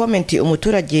hano, hari comment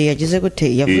umuturage yagize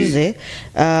gute yavuze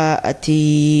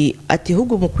ati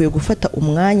ahubwo mukwiye gufata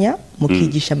umwanya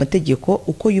mukigisha amategeko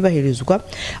uko yubahirizwa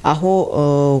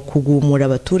aho kugumura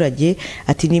abaturage,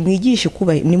 ati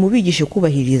nimubigishe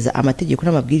kubahiriza amategeko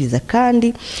n'amabwiriza,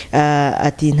 kandi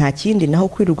ati nta kindi naho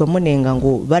kwirirwa munenga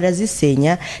ngo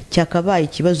barazisenya cyakabaye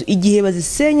ikibazo igihe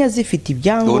bazisenya zifite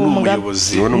ibyangombwa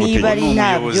niba ari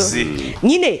ntabyo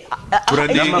nyine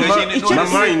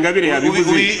mama Ingabire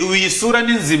yabivuze uyisura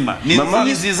n'inzima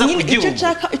nziza ku gihugu.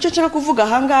 Icyo nshaka kuvuga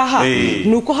ahangaha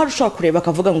nuko hari ushobora kureba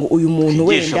akavuga ngo uyu muntu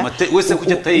wenda wese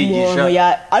kujya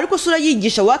atayigisha ariko sura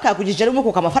yigisha wakakugije arimo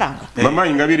kuka amafaranga. Mama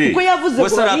Ingabire kuko yavuze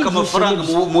wese araka amafaranga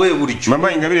muwe buricyo.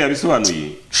 Mama Ingabire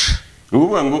yabisobanuye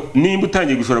uvuga ngo nimba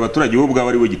utangiye gushora abaturage bo bwa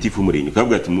bari we gitifu umurenge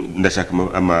ukavuga ati ndashaka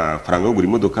amafaranga yo gura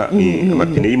imodoka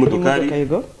amapine y'imodoka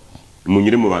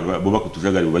munyire mu bantu bubaka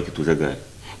utujagari bubaka utujagari,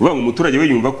 uvuga ngo umuturage we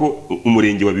yumva ko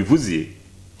umurenge wabivuze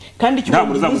kandi cyo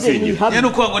bivuze ni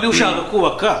uko ngo ni ushaka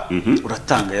kubaka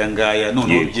uratanga yangaya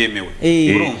none ubyemewe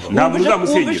ntabwo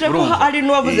uzamusenyera urumva ari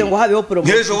n'uwavuze ngo habeho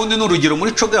promotion. Ngejo wundi n'urugero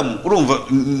muri cogamu urumva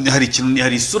hari ikintu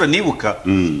hari isura nibuka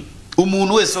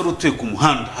umuntu wese wari utuye ku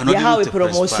muhanda hano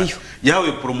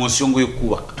yahawe promotion ngo yo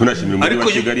kubaka. Tunashimira muri wa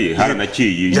Kigali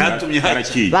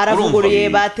haranakiye baravuguruye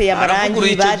bateye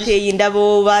amarangi bateye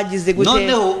indabo bagize gute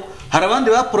noneho hari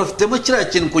abandi baprofitemo kiriya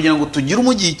kintu kugira ngo tugire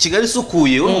umujyi Kigali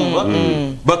sukuye urumva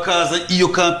bakaza iyo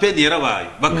campaign yarabaye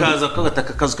bakaza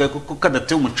kagataka kazu ko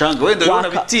kadateye umucanga wenda yona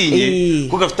bitinye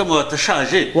ko gafite amabati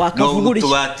ashaje no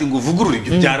tubati ngo vugurura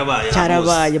ibyo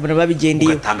cyarabaye bana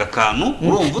babigendeye gatanga kantu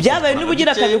urumva byabaye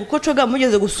n'ubugira kabiri kuko coga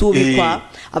mugeze gusubikwa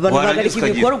abantu bagarika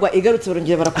ibikorwa igarutse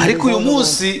barongera barakomeza. Ariko uyu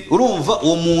munsi urumva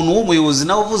uwo muntu w'umuyobozi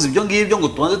nawe uvuze ibyo ngibyo ngo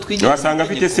tubanze twigisha wasanga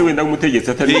afite se wenda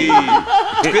umutegetsi atari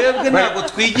twebwe ntabwo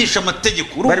twigisha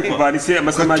amategeko urumva bari kuvanise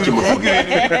amasamaki mu kuvuga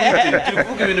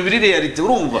ibintu biri reality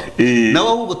urumva nawe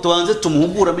ahubwo tubanze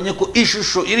tumuhugura amenye ko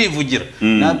ishusho irivugira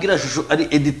nabwira ishusho ari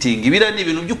editing ibira ni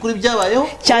ibintu by'ukuri byabayeho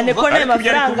cyane ko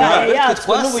n'amafaranga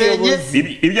yatswe n'ubuyobozi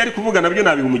ibyo ari kuvuga nabyo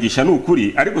nabihumugisha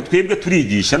n'ukuri ariko twebwe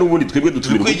turigisha n'ubundi twebwe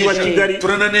dutumira umujyi wa Kigali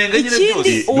turananenga nyine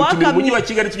byose dutumira umujyi wa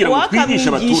Kigali tugira ngo twigishe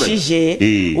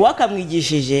abaturage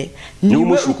wakamwigishije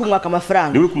niwe ukumwaka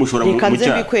amafaranga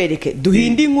kanze bikwereke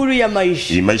duhinde inkuru ya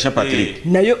Maisha Patrick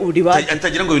nayo uri ba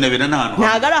atagira ngo binabera n'ahantu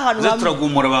ntagara ahantu bamwe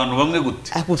turagumura abantu bamwe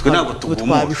gute twe ntabwo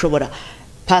tugumura bishobora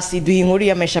pasi duha inkuru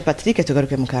ya Maisha Patrick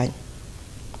tugaruke mu kanya.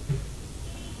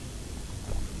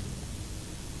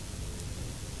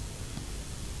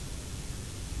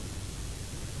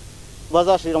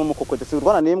 Bazashirira mu mukokote si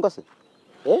Rwanda n'imbwa se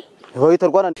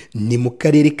ni mu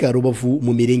karere ka Rubavu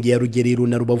mu mirenge ya Rugerero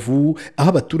na Rubavu aho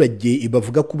abaturage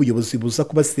bavuga ko ubuyobozi buza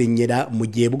kubasenyera mu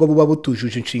gihe bwo buba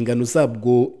butujuje inshingano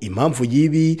zabwo. Impamvu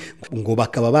yibi ngo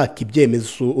bakaba baka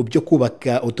ibyemezo byo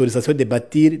kubaka autorisation de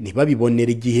bâtir ntibabibonera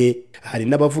igihe. Hari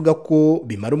n'abavuga ko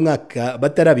bimara umwaka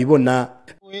batarabibona.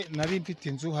 Nari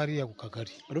mfite inzu hariya ku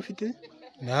kagari rufite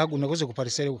ntago nagoze ku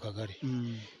parcelle ku kagari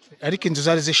ariko inzu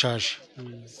zari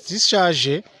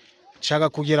zishaje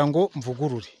nshaka kugira ngo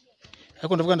mvugurure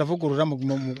ariko ndavugurura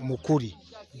mu kuri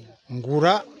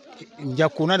ngura njya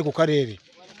kunani ku karere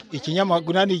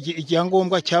ikinyamakuru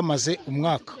icyangombwa cyamaze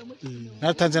umwaka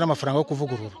natanze n'amafaranga yo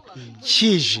kuvugurura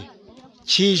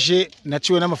kije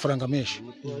naciwe n'amafaranga menshi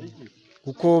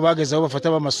kuko bageze aho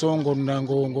bafata bamasongo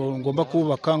ngo ngomba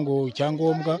kubaka ngo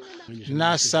icyangombwa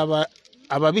nasaba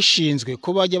ababishinzwe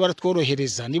ko bajya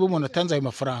baratworohereza niba umuntu atanze ayo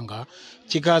mafaranga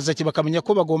kikaza kibakamenya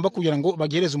ko bagomba kugira ngo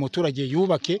bagereze umuturage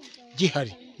yubake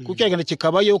gihari kuko cyagenda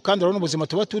kikabayo kandi urabona ubuzima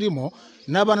tuba turimo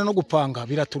n'abana no gupanga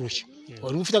biraturushya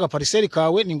wari ufite agapariseri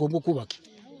kawe ni ngombwa kubaka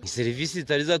serivisi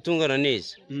zitari zatungana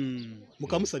neza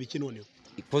mukamusaba iki noneho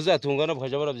ko zatungana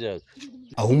bakaja barabyaza.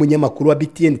 Aho umunyamakuru wa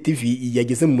BTN TV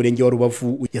yageze mu murenge wa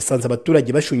Rubavu yasanze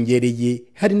abaturage bashungereye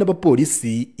hari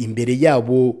n'abapolisi imbere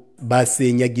yabo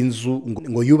basenyaga inzu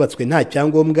ngo yubatswe nta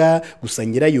cyangombwa gusa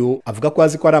nyirayo avuga ko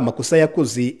azi ko ari amakosa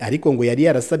yakoze ariko ngo yari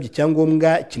yarasabye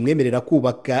icyangombwa kimwemerera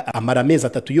kubaka amara amezi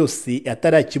 3 yose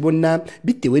atarakibona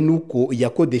bitewe nuko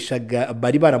yakodeshaga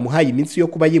bari baramuhaye iminsi yo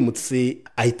kuba yimutse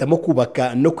ahitamo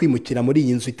kubaka no kwimukira muri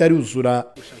iyi nzu itaruzura.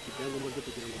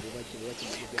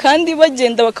 Kandi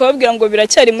bagenda bakababwira ngo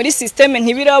biracyari muri systeme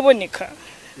ntibiraboneka.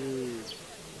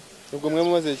 Ubwo mwe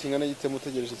mumaze kingana gite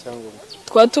mutegereje cyangombwa?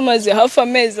 Twatumaze hafi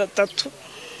amezi 3.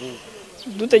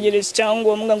 Dutegereje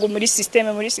cyangombwa ngo muri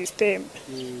systeme.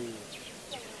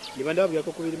 Niba ndababwira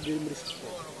ko kubiri muri systeme.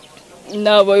 ni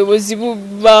abayobozi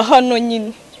ba hano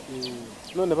nyine.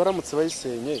 None baramutse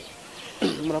bayisenye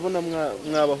murabona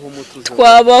mwabaho umutuzo?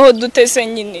 Twabaho dutese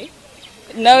nyine.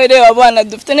 Nawe reba abana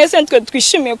dufite nese twe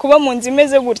twishimiye kuba mu nzu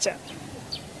imeze gutya.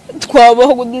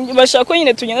 Twabaho bashaka ko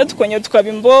nyine tugenda tukongera tukaba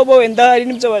imbobo wenda hari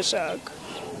n'ibyo bashaka.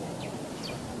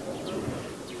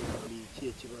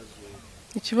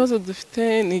 Ikibazo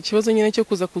dufite ni ikibazo nyine cyo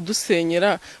kuza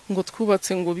kudusenyera ngo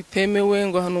twubatse ngo bitemewe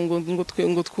ngo hano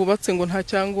ngo twubatse ngo nta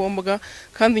cyangombwa,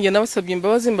 kandi njye nabasabye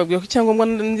imbabazi mbabwira ko icyangombwa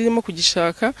ndimo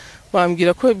kugishaka,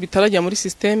 bambwira ko bitarajya muri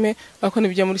systeme, ariko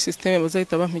nibijya muri systeme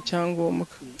bazahita bampa icyangombwa.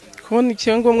 Kubona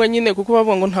icyangombwa nyine kuko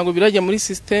bavuga ngo ntago birajya muri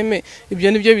systeme,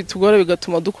 ibyo nibyo bitugora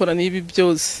bigatuma dukora n'ibi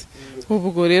byose.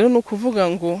 Ubwo rero no kuvuga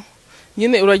ngo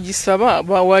nyine uragisaba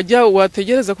wajya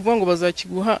wategereza kuvuga ngo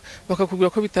bazakiguha bakakubwira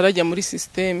ko bitarajya muri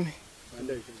systeme.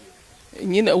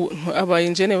 Nyine aba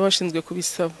engineer bashinzwe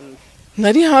kubisaba.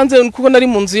 Nari hanze kuko nari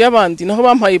mu nzu y'abandi naho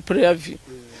bampaye preavis.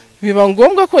 Biba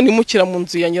ngombwa ko nimukira mu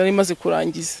nzu yanjye nari maze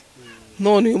kurangiza.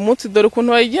 None uyu munsi dore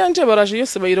ukuntu bayiganje baraje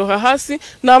yose bayiroha hasi,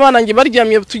 n'abana nge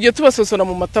baryamye tugiye tubasosora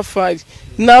mu matafari,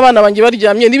 n'abana banjye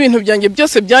baryamye n'ibintu byanjye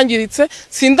byose byangiritse,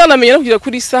 sindanamenye no kugira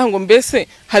kuri isaha ngo mbese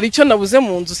hari icyo nabuze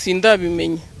mu nzu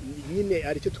sindabimenye. Nyine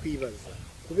ari cyo twibaza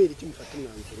kubera iki mufata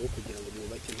umwanzuro wo kugira ngo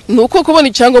mwubake? Nuko kubona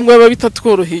icyangombwa biba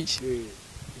bitatworoheye.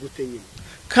 Gute nyine?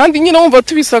 Kandi nyine wumva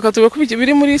tubisaka tugakubye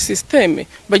biri muri systeme,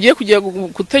 bagiye kugira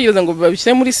gutegereza ngo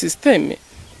babishyire muri systeme.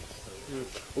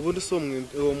 Ubundi so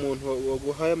uwo muntu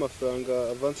waguhaye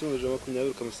amafaranga avance mu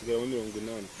 2020 ukamusigara mu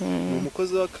 80. Ni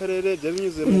umukozi w'akarere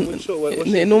byabinyuze mu muco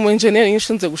ni umu-engineer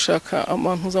yishinze gushaka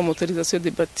amantu za motorisation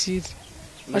de bâtir.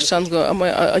 Ashanzwe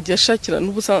ajya shakira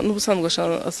n'ubusanzwe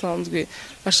asanzwe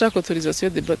ashaka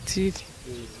autorisation de bâtir.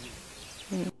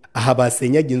 Aha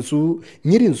basenyaga inzu,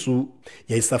 nyiri inzu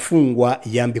yahise afungwa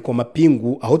yambikwa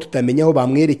amapingu, aho tutamenya aho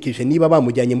bamwerekeje, niba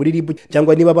bamujyanye muri ribu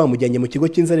cyangwa niba bamujyanye mu kigo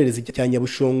cy'inzererezi cya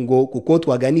Nyabushongo, kuko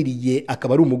twaganiriye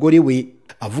akaba ari umugore we.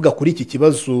 Avuga kuri iki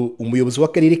kibazo, umuyobozi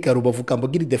w'akarere ka Rubavu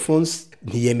Kambogiri Defonse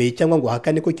ntiyemeye cyangwa ngo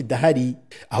ahakane ko kidahari,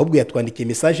 ahubwo yatwandikiye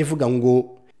message ivuga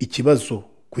ngo ikibazo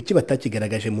kuki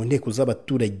batakigaragaje mu nteko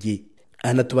z'abaturage.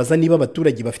 Anatubaza niba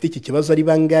abaturage bafite iki kibazo ari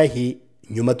bangahe.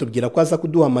 Nyuma tubwira ko aza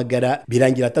kuduhamagara,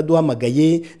 birangira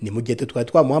ataduhamagaye. Ni mu gihe twari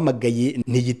twamuhamagaye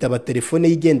ntiyitaba telefone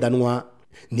yigendanwa.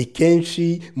 Ni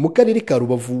kenshi mu karere ka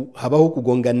Rubavu habaho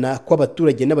kugongana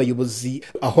kw'abaturage n'abayobozi,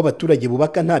 aho abaturage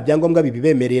bubaka nta byangombwa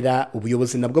bibemerera,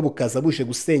 ubuyobozi nabwo bukaza buje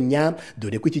gusenya.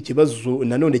 Dore ko iki kibazo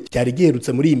nanone cyari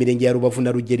giherutse muri iyi mirenge ya Rubavu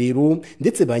na Rugerero,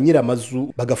 ndetse ba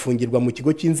nyiramazu bagafungirwa mu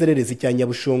kigo cy'inzererezi cya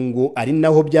Nyabushongo, ari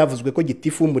naho byavuzwe ko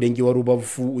gitifu w'umurenge wa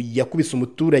Rubavu yakubise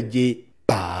umuturage.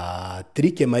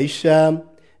 Patrick Maisha,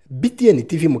 BTN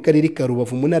TV mu karere ka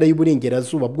Rubavu mu ntara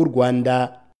y'Uburengerazuba bw'u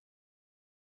Rwanda.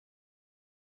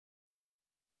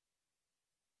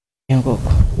 Ntago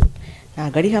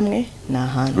ari hamwe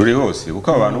n'ahandi ruri hose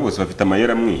kuko abantu bose bafite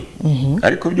amayera amwe,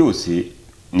 ariko byose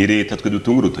ni leta twe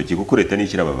dutunga urutoki kuko leta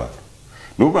nishyira aba bantu.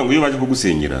 Nuvuga ngo iyo baje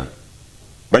kugusenyera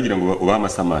bagira ngo ubahe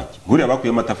amasamaki, buriya bakuye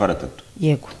amatafari 3.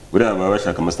 Yego, buriya baba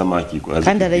bashaka amasamaki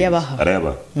kandi arayabaha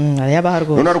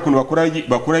rwose. None ari ukuntu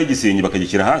bakuraho igisenge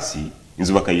bakagishyira hasi,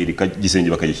 inzu bakayirika, igisenge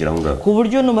bakagishyira aho ngaho, ku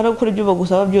buryo numara gukora ibyo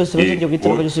bagusaba byose bazongera guhita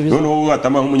bagisubiza. Noneho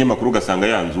watama nk'umunyamakuru ugasanga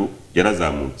ya nzu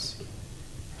yarazamutse,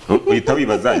 uhita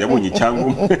wibaza yabonye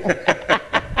icyangombwa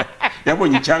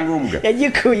yabonye icyangombwa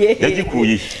yagikuye.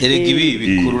 Erega ibi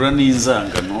bikurura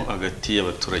n'inzangano hagati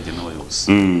y'abaturage n'abayobozi.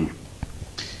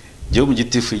 Jyewe mu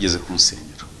gitifu yigeze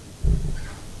kunsenyera,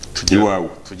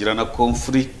 tugira na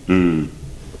conflict,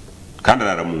 kandi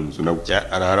arara mu nzu nawe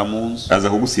arara mu nzu, aza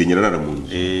kugusenyera arara mu nzu,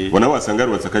 bona wasanga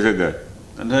yarubatse akajagari.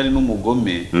 Kandi hari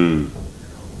n'umugome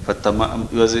fata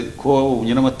bibaze ko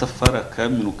ubunye n'amatafari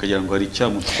akamina ukagira ngo hari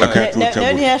icyamutwara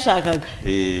nayo ntiyashakaga.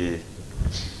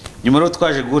 Nyuma rero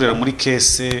twaje guhurira muri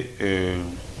kese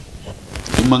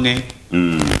imwe,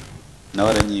 nawe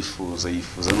aranyifuza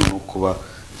yifuza no kuba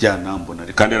byanambona,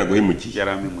 kandi yaraguhemukiye,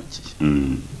 yaramemukiye.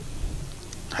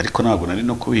 Ariko ntabwo nari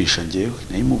no kubihisha njyewe,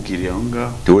 nayimubwiriye aho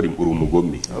ngaho uri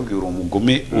umugome, abwira uri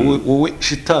umugome, wowe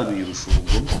shitani yirusha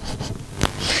ubugome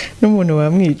n'umuntu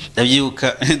wamwica.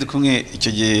 Ndabyibuka ndi kumwe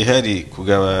icyo gihe hari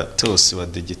kugaba tose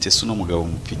badegete su no mugabo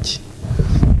mupiki,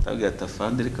 tabwiye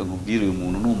atafande reka nkubwire uyu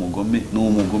muntu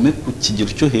n'umugome ku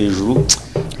kigero cyo hejuru,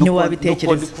 no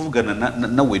wabitekereza. Ndi kuvugana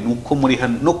nawe nuko muri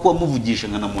hano no kuba muvugisha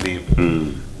nkana mureba,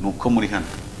 nuko muri hano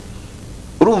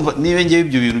urumva niba ngiye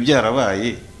ibyo bintu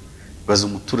byarabaye, baza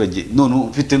umuturage none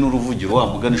ufite n'uruvugiro wa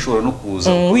mugani ishobora no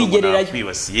kuza wigererayo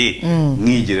kwibasiye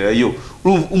mwigererayo,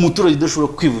 umuturage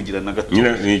udashobora kwivugira na gato.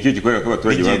 Ni icyo gikorera ko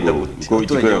abaturage bagowe, kuko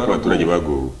gikorera ko abaturage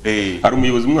bagowe. Hari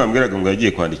umuyobozi umwe wambwiraga ngo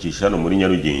yagiye kwandikisha hano muri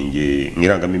Nyarugenge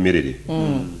mwirangamimerere,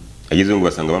 ageze ngo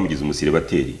basanga bamugize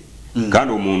umusiribateri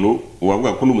kandi uwo muntu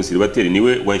wavuga ko n'umusiribateri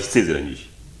niwe wasezeranyije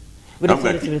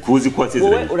kuzi ko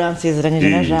wasezeranyije wowe uransezeranyije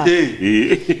na Jean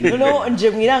noneho nje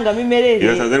mu irangamimerere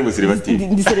yasanze ari umusiribateri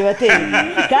ndi seribateri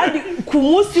kandi ku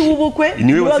munsi w'ubukwe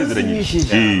niwe wasezeranyije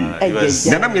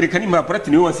nanamwereka n'impapuro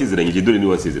ati niwe wasezeranyije dore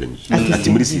niwe wasezeranyije ati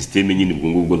muri systeme nyine ubwo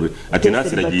ngubwo ati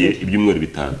nasiragiye ibyumweru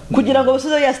 5 kugira ngo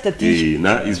basuze ya statue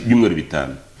na ibyumweru 5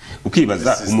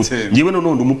 ukibaza ngewe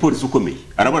none umupolisi ukomeye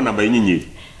arabona nambaye inyenyeri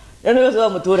noneho zo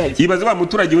bamuturage ibaza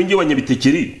bamuturage wengiye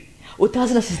wanyabitekeri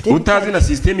utazi na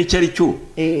systeme icyo ari cyo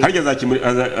harya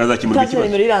azakimurwa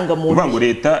ikibazo uvuga ngo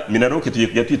leta minaroke tugiye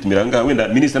kujya twitumira ngaha wenda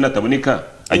minister nataboneka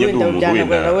ajya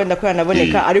duhumura wenda ko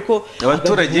yanaboneka ariko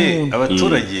abaturage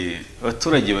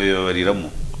bayobariramo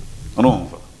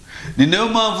urumva ni nayo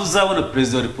mpamvu uzabona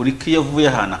perezida wa repubulika yavuye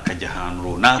ahantu akajya ahantu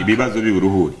runaka ibibazo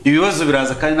biburuhuri ibibazo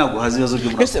biraza kandi ntabwo hazi ibibazo byo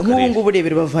muri ako karere nk'ubu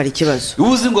urebera bavara ikibazo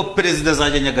ubuzi ngo perezida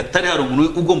azajya Nyagatare hari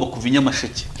umuntu ugomba kuva i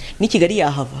Nyamasheke ni Kigali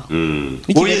yahava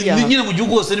nyine mu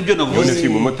gihugu hose nibyo navuze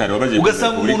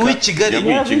ugasanga umuntu w'i Kigali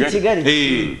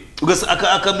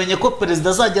akamenya ko perezida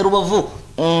azajya Rubavu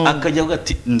akajya avuga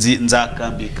ati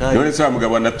nzakambika none se wa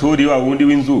mugabo natori wa wundi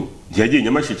w'inzu ntiyagiye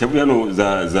Nyamasheke avuye hano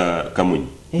za Kamonyi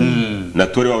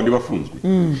natori wa wundi bafunzwe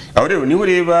aho rero niho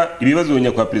ureba ibibazo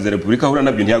nyakwa perezida wa repubulika ahura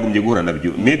nabyo ntiyagombye guhura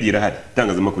nabyo media irahari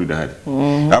itangazamakuru irahari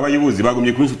abayobozi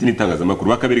bagombye kuba inshuti n'itangazamakuru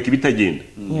bakabereka ibitagenda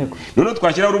noneho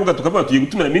twashyiraho urubuga tukavuga tugiye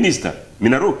gutumira minister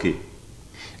minaroke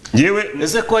ngewe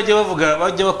ese ko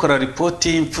bajya bakora report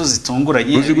y'impfu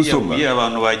zitunguranye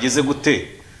abantu bageze gute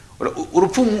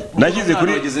urupfu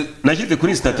nagize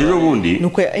kuri strategy ubundi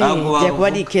nuko yakuba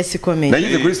ari case ikomeye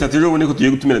nagize kuri strategy ubundi ko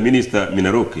tugiye gutumira minister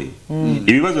Minaroke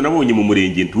ibibazo nabonye mu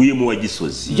murenge ntuyemo wa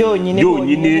Gisozi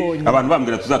byonyine abantu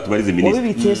bambwira tuzatubarize minister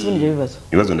wabibitse se undi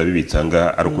ibibazo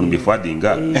ndabibitsanga ari ukuntu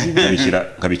mbifadinga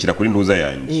nkabishyira kuri ntuza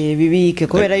yanjye bibike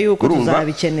kubera yuko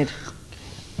tuzabikenera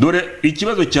dore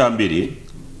ikibazo cya mbere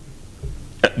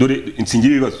dore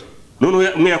insingira ibibazo none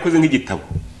umwe yakoze nk'igitabo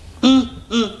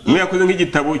yakoze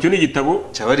nk'igitabo icyo ni igitabo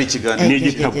cyaba ari ikiganiro ni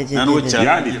igitabo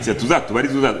yanditse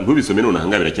tuzatubarize ntubisome none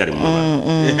ahanga biracyari mu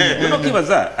mabanga no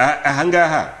kibaza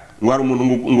ahangaha ngo hari umuntu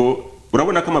ngo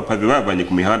urabona ko amapave bavanye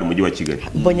ku mihanda umujyi wa Kigali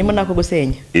mbonyemo nako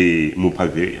gusenya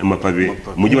amapave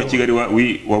umujyi wa Kigali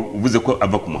wavuze ko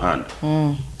ava ku muhanda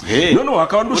noneho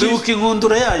hakaba uribuka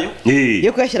inkundura yayo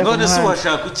yo kuyashyira ku muhanda none se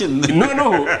washaka iki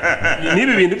noneho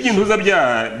nibi bintu by'intuza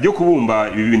byo kubumba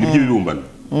ibi bintu by'ibibumbano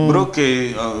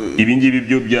broke ibingibi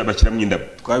byo byabashyiramo indabo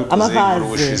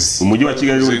amafaze umujyi wa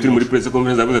Kigali turi muri press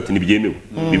conference avuze ati nibyemewe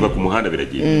biva ku muhanda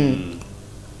biragenda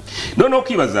noneho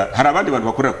kwibaza hari abandi bantu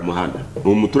bakorera ku muhanda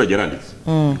ni umuturage yaranditse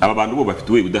aba bantu bo bafite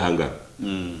we udahangara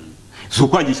so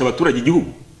kwangisha abaturage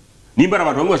igihugu nimba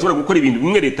abantu bamwe bashobora gukora ibintu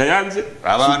bimwe leta yanze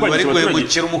abantu bari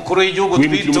kwemukira umukuru w'igihugu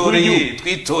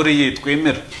twitoreye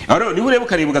twemera aho niho ureba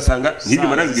ukareba ugasanga nk'ibyo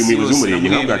marazwi umuyobozi w'umurenge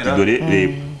nkavuga ati dore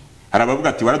reba hari abavuga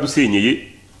ati waradusenyeye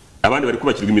abandi bari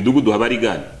kubakirwa imidugudu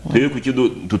habarigana twebwe kuki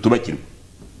tutubakirwa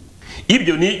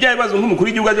ibyo ni bya bibazo nk'umukuru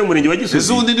w'igihugu aje mu murenge wa Gisozi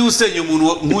ezundi ni usenye umuntu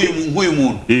nk'uyu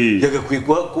muntu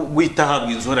yagakwigwa guhita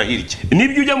habwa inzora hirya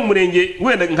nibyo ujya mu murenge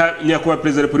wenda nka nyakubahwa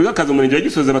perezida wa repubulika akaza mu murenge wa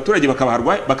Gisozi abaturage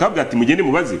bakabaharwa bakavuga ati mugende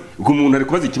mubaze uko umuntu ari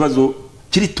kubaza ikibazo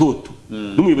kiri toto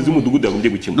n'umuyobozi w'umudugudu yagombye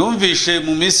gukemura numvishe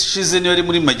mu minsi ishize niyo ari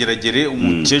muri Mageragere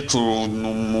umukecuru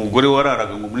n'umugore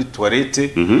wararaga ngo muri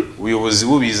toilette ubuyobozi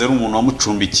bubiza ari umuntu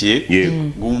wamucumbikiye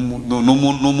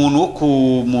n'umuntu wo ku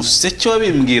Museke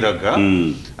wabimbwiraga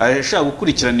ashaka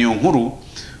gukurikirana iyo nkuru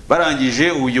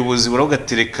barangije ubuyobozi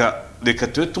buravugatereka reka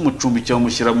tube tumucumbikira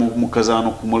bamushyira mu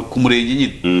kazano ku murenge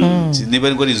nyine niba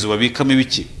ari ngo ari inzu babikamo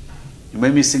ibiki nyuma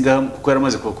y'imisi ngaha kuko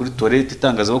yaramaze kuba kuri toilette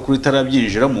itangaza ko kuri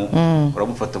tarabyinjiramo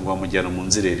uramufata ngo bamujyana mu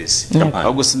nzererezi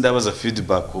ahubwo sindabaza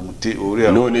feedback umuti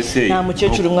uriya none se nta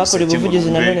mukecuru mwakora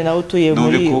ubuvugizi nanone nawe utuye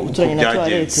muri uturanye na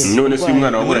toilette none se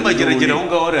umwana waburanye Mageragere aho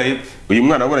ngaho ari hepfo uyu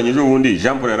mwana waburanye ejo bundi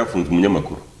Jean Paul yarafunzwe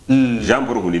umunyamakuru Jean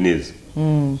Paul Hundi neza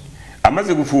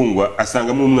amaze gufungwa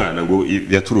asangamo umwana ngo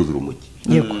yacuruza urumogi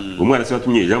yego umwana se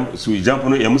watumye Jean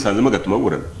Paul yamusanzemo agatuma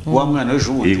aburana wa mwana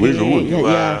w'ejo bundi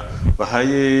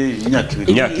bahaye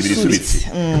imyaka ibiri isubitse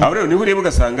aho rero niho ureba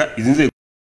ugasanga izi nzego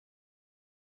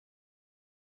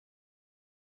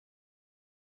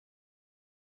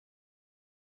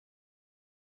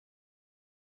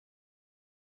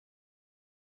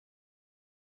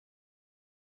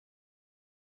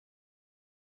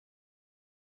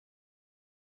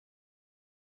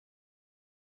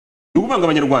ubanga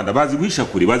abanyarwanda bazi guhisha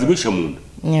kure bazi guhisha mu nda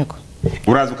yego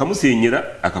uraza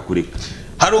ukamusenyera akakureka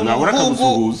hari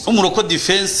umuhungu umuroko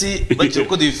defense bakira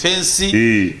ko defense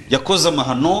yakoze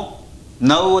amahano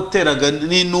nawe wateraga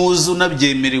n'intuzu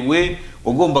nabyemerewe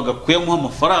ugombaga kuyamuha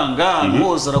amafaranga ahantu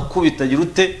hose arakubita agira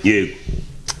ute yego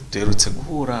duherutse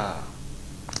guhura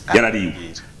yarariwe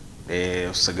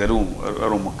usaga ari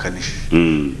umukanishi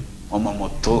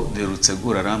w'amamoto duherutse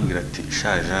guhura arambwira ati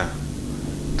shaja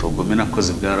tugome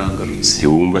nakoze bwarangarutse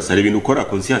wumva sare ibintu ukora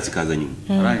conscience ikaza nyuma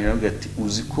arangira arambwira ati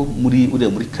uzi ko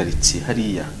muri quartier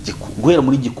hariya guhera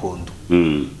muri Gikondo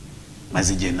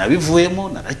maze igihe nabivuyemo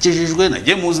narakejejwe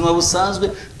nagiye mu buzima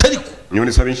busanzwe tariko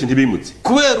nyone swa benshi ntibimutse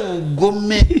kubera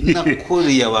ubugome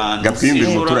nakoreye abantu gatwimbe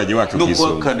umuturage wacu no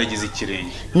kwakandagiza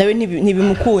ikirenge nawe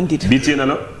ntibimukundira bitena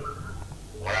no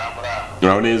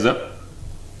neza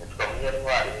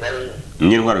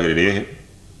Nyintwaro herereye he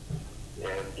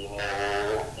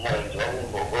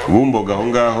Bumboga aho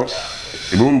ngaho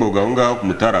Bumboga aho ngaho ku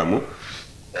Mutaramu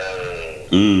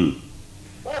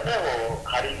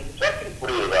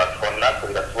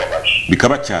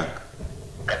bikaba cyanga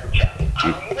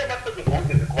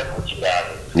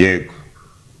yego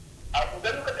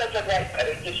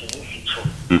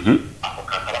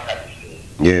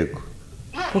yego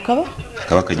ukaba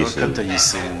kaba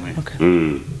kagisemwe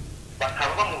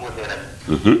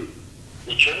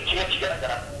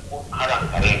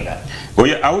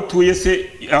oya aho utuye se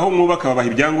aho mwubaka babaha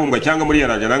ibyangombwa cyangwa muri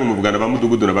yaranje nange muvugana ba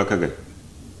mudugudu na bakagari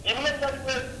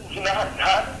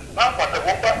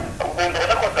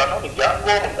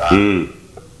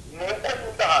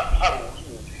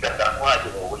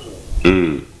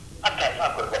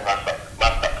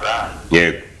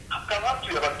yego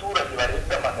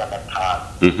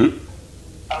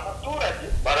abaturage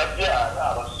barabyara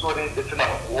abasore ndetse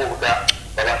n'abakobwa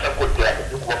babasha kugera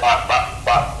mu kuba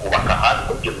bakubaka ahantu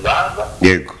mu kibanza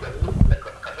yego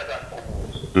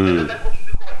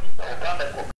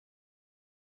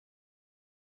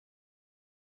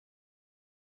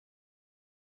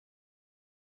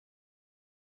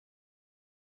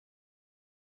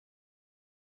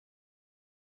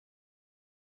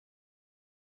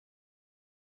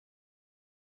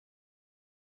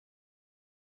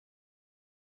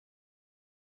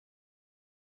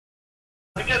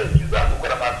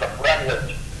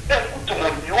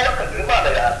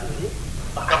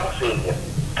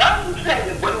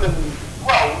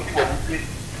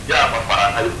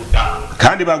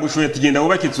kandi bagushoye tugenda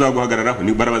wubake tuzaguhagararaho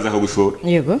ni barabaza aho gushora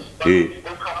yego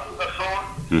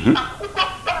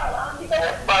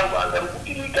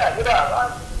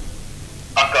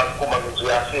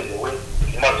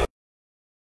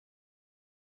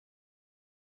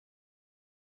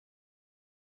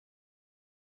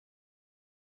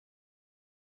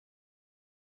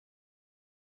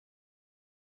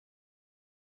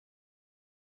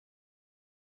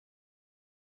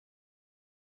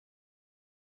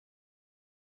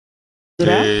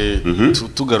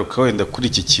tugaruka wenda kuri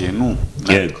iki kintu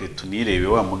natwe tunirebe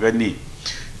wa mugani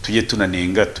tujye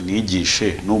tunanenga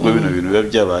tunigishe nubwo bino bintu biba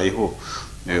byabayeho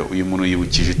uyu muntu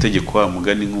yibukije itegeko wa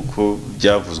mugani nkuko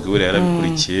byavuzwe bure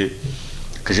yarabikurikiye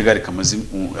akajagari kamaze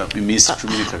iminsi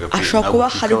 10 bikagakwiye ashobora kuba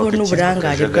hariho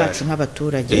n'uburangare bwacu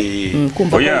nk'abaturage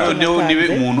kumva ko nibe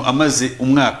umuntu amaze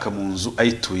umwaka mu nzu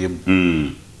ayituyemo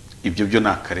ibyo byo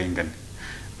nakarengane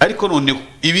ariko noneho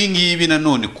ibi ngibi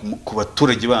nanone ku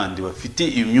baturage bandi bafite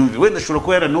imyumvire wenda ashobora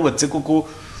kuba yaranubatse kuko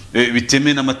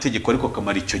bitemeye n'amategeko ariko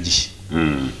kamara icyo gihe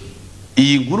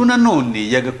iyi nkuru nanone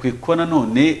yagakwiye kuba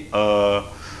nanone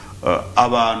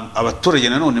abaturage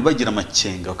nanone bagira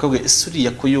amakenga bakabwira ese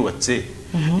uriya ko yubatse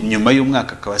nyuma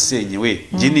y'umwaka akaba asenyewe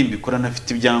njye nimbikora ntafite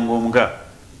ibyangombwa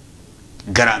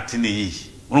garanti ni iyihe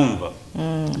urumva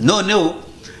noneho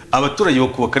abaturage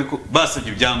bakubaka ariko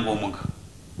basabye ibyangombwa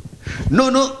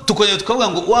none tukongera tukavuga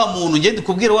ngo wa muntu ngende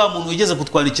kubwira wa muntu ugeze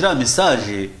kutwandikira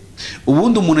message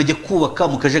ubundi umuntu ajya kubaka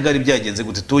mu kajagari byagenze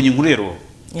gute tubonye inkuru rero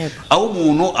aho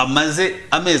umuntu amaze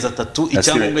amezi 3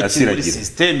 icyangombwa kiri muri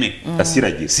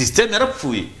systeme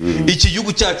yarapfuye iki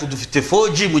gihugu cyacu dufite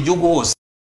 4G mu gihugu hose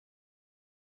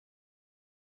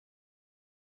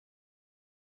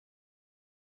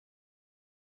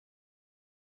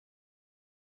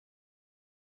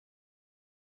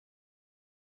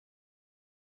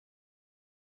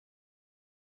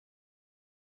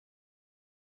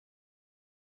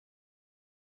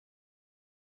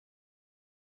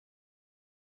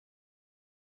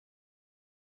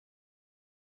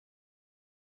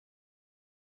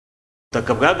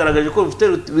taka bwagaragaje ko bufite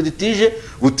bitije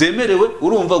butemerewe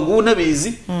urumva ngo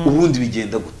unabizi ubundi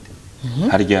bigenda gute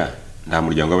harya nta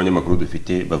muryango w'abanyamakuru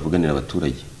dufite bavuganira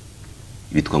abaturage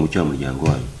bitwa mu cyo muryango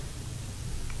wayo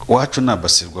wacu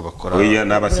nabasirwa bakora oya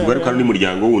nabasirwa ariko ni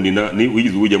muryango wundi ni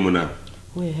wigize ubujyamo na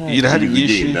irahari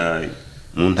byinshi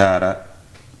mu ntara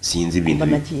sinzi ibintu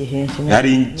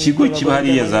hari ikigo kiba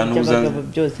hariya za ntuza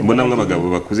mbonamwe abagabo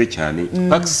bakuze cyane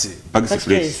Pax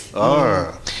Fresh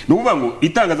ni ukuvuga ngo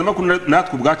itangazamakuru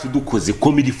natwe ubwacu dukoze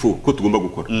comedy fo ko tugomba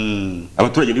gukora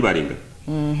abaturage ntibarenga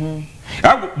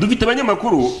ahubwo dufite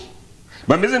abanyamakuru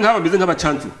bameze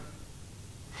nk'abacancu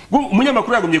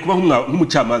umunyamakuru yagomye kuba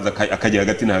nk'umucamanza akajya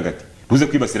hagati na hagati ntuze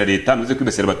kwibasira leta ntuze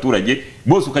kwibasira abaturage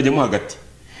bose ukajyamo hagati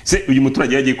se uyu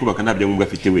muturage yagiye kubaka nta byangombwa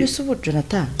afite we ese ubu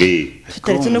Jonathan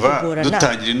tutaretse no kugorana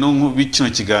dutangira no bikino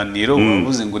kiganiro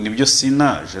bavuze ngo nibyo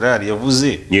Sina Gerard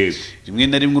yavuze rimwe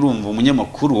na rimwe urumva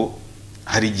umunyamakuru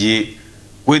hari igihe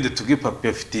wende tuge papi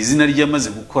afite izina ryamaze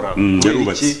gukora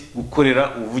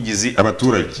gukorera ubuvugizi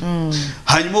abaturage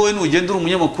hanyuma we nugenda uri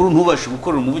umunyamakuru ntubashe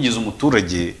gukorera umuvugizi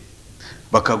umuturage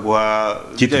bakaguha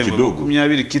kitu kidogo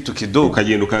 20 kitu kidogo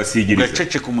ukagenda ukasigiriza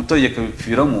ugacece ku muturage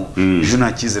akabipfiramo ejo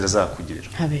nta cyizere azakugirira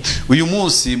uyu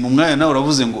munsi mu mwanya nawe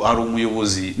uravuze ngo ari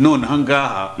umuyobozi none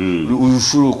hangaha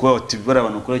ushuru kuba batibara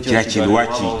abantu kora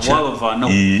cyo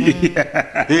wabavanaho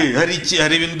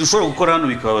hari ibintu dushobora gukora hano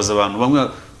bikababaza abantu bamwe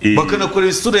bakanakora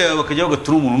isura yawe bakajya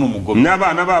bagatura umuntu n'umugome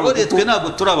n'abana babo twe ntabwo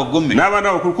turi abagome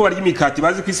n'abana babo kuko barya imikati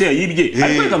bazi ko isi yibye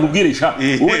ariko reka mubwirisha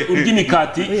wowe urya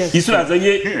imikati isura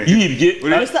yazanye yibye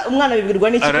umwana bibwirwa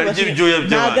n'iki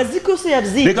ntabwo azi ko se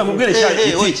yabyiye reka mubwirisha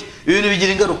ibintu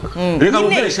bigira ingaruka reka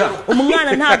mubwirisha umwana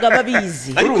ntabwo aba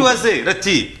abizi ariko ibaze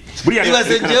rati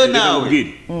ibaze njyewe nawe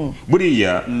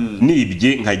buriya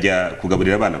nibye nkajya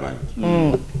kugaburira abana banjye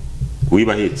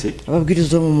wibahetse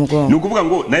ababwirizo mu mugongo nukuvuga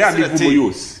ngo na ya mivugo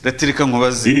yose ratirika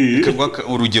nkubazi ikagwa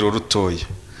urugero rutoya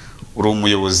uri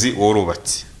umuyobozi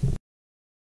worubatse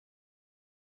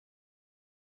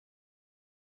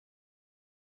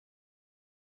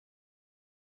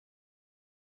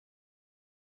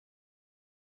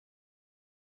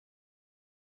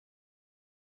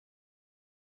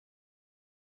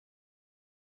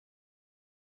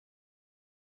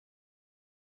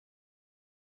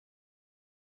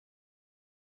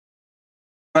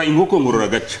inkoko ngorora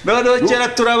gaca noneho kera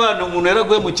turabana umuntu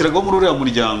yaraguhemukiraga muri uriya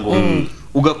muryango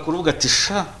ugakura uvuga ati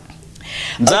sha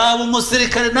nzaba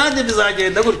umusirikare nanjye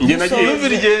bizagenda gutya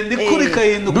birigenda ikura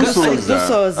ikahinduka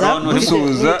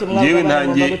dusoza yewe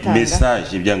nanjye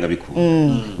message byanga bikuru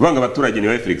banga abaturage ni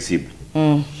babe flexible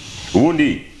ubundi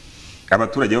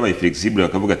abaturage babaye flexible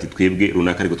bakavuga ati twebwe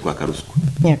runaka ariko twakaruswa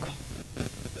yego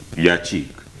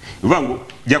byacika uvuga ngo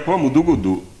jya kuba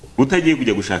mudugudu utagiye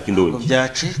kujya gushaka indonke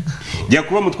byacika jya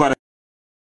kuba mutwara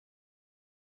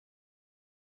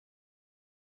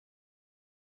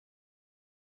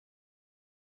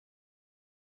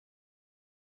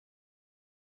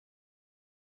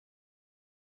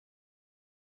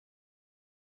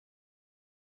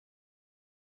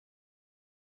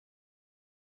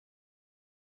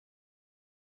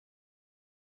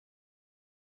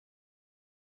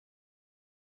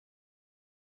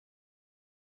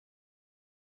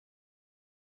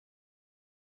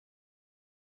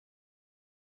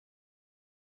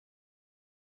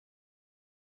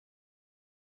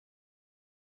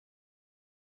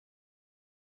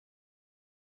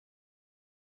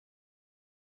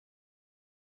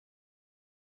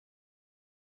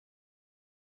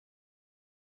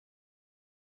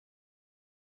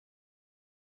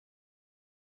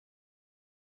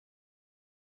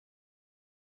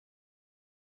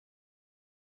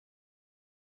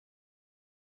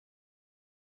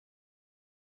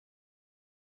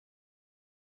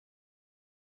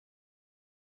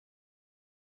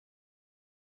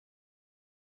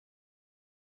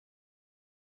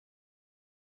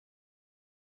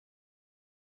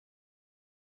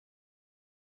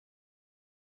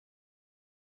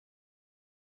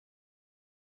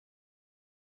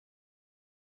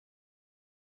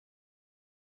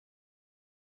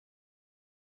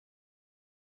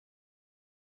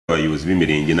abayobozi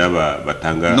b'imirenge n'aba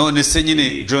batanga none se nyine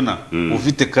Jona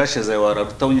ufite kashe zawe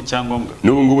wararutawunye cyangombwa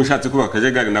n'ubu ngubu ushatse kubaka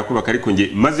akajagari nakubaka ariko nge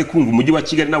maze kumva umujyi wa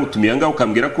Kigali nawe utumiye ngaho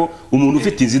ukambwira ko umuntu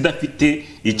ufite inzu idafite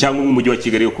icyangombwa umujyi wa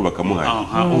Kigali yo kubaka muhaye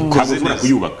ukoze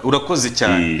kuyubaka urakoze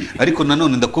cyane ariko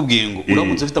nanone ndakubwiye ngo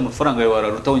uramutse ufite amafaranga yawe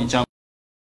wararutawunye cyangwa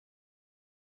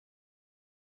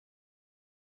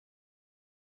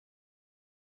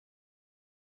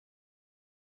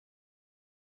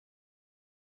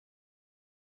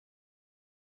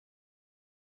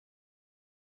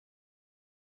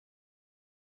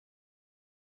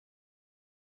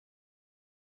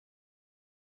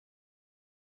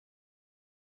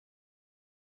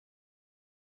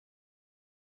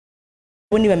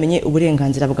Boni bamenye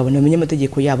uburenganzira bwabo bamenye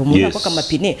amategeko yabo mu nako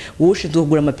kamapine wushinzwe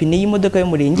kugura amapine y'imodoka yo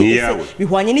murenge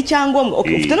bihwanye n'icyangombwa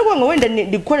ufite no kwanga wenda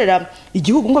ndikorera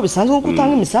igihugu ngo bisanzwe nko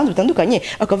gutanga imisanzu bitandukanye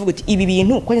akavuga ati ibi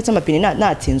bintu ko nyatse amapine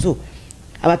natsinzu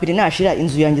amapine nashira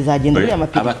inzu yanjye izagenda muri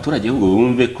amapine. Abaturage ahubwo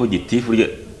bumve ko gitifu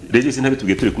regisi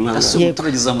ntabitubwiye turi kumwe hano.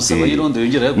 Umuturage zamusaba yirondo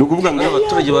yongera no kuvuga ngo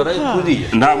abaturage barayikuriye.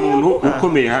 Nta muntu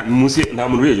ukomeye munsi, nta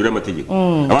muntu hejuru y'amategeko.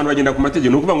 Abantu bagenda ku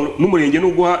mategeko, no kuvuga ngo n'umurenge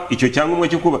nuguha icyo cyangombwa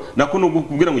cyo kuba nako no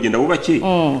kubwira ngo genda wubake,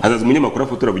 hazaza umunyamakuru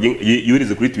afotora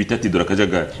yurize kuri Twitter ati dora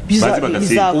kajagari bazi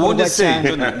bagasenya. Ubundi se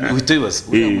uhita wibaza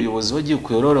uriya muyobozi wagiye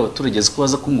kuyorora abaturage ko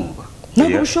baza kumwumva.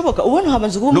 Ntabwo bishoboka, ubona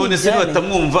habanza guhumura. None se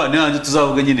batamwumva n'ahandi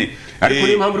tuzavuga nyine. Ariko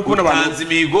niyo mpamvu uri kubona abantu tanze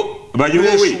imigo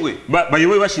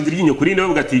bayobowe bashinze iryinyo kuri inde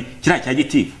bavuga ati kiriya cya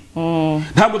gitifu.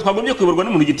 Ntabwo twagombye kuyoborwa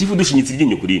n'umuntu gitifu dushinyitse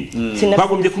iryinyo kuri inde.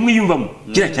 Twagombye kumwiyumvamo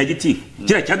kiriya cya gitifu,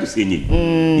 kiriya cyadusenyeye.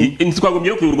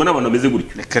 Twagombye kuyoborwa n'abantu bameze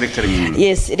gutyo.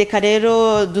 Yes, reka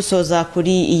rero dusoza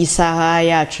kuri iyi saha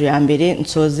yacu ya mbere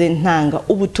nsoze ntanga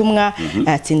ubutumwa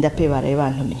atsinda pe baraye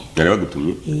bantumye. Yari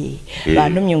bagutumye?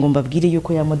 Bantumye ngo mbabwire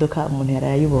yuko ya modoka umuntu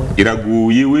yarayibonye.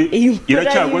 Iraguye we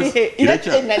iracyagwaze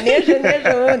nejo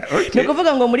no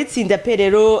kuvuga ngo muri tsinda pe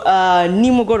rero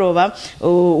nimugoroba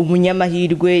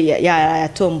umunyamahirwe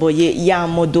yatomboye ya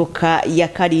modoka ya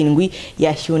 7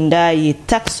 ya Hyundai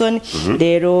Tucson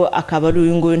rero akaba ari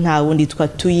uyu nguyu nta wundi twa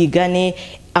tuyigane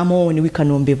amoni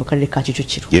w'Ikanombe mu karere ka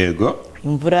Kicukiro. Yego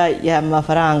imvura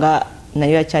y'amafaranga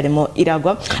nayo yacyarimo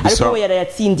iragwa ariko we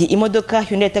yarayatsindiye imodoka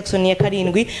Hyundai Tucson ya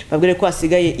 7 babwire ko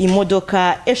hasigaye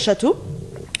imodoka 3.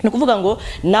 no kuvuga ngo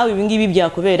nawe ibingibi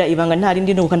byakubera ibanga nta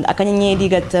rindi no akanyenyeri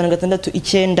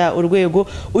 569 urwego.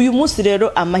 Uyu munsi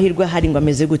rero amahirwe hari ngo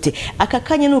ameze gute? Aka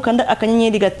kanya nukanda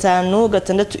akanyenyeri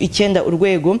 569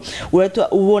 urwego urata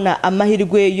ubona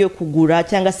amahirwe yo kugura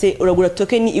cyangwa se uragura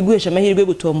token iguhesha amahirwe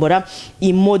gutombora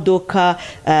imodoka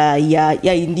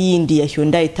ya yindi ya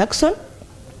Hyundai Tucson.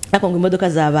 Nakongo imodoka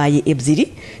zabaye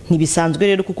ebyiri ntibisanzwe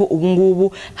rero kuko ubu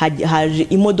ngubu haje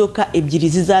imodoka ebyiri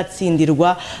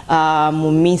zizatsindirwa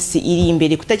mu minsi iri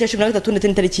imbere ku tariki ya 13 ndetse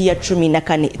n'itariki ya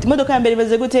 14. Imodoka ya mbere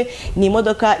imeze gute? Ni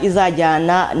imodoka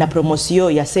izajyana na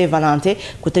promotion ya Saint Valentin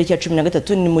ku tariki ya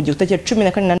 13 ni mu gihe tariki ya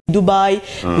 14 na Dubai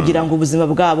kugira ngo ubuzima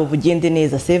bwabo bugende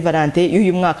neza. Saint Valentin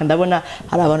y'uyu mwaka ndabona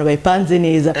hari abantu bayipanze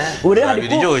neza. Ure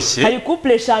hari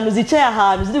couple 5 zicaye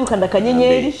ahantu ziri gukanda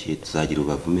akanyenyeri. Tuzagira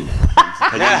ubavume.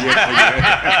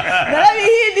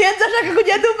 Narabihindiye ndashaka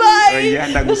kujya Dubai.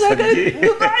 Ndashaka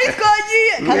Dubai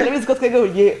twagiye. Kandi bizi ko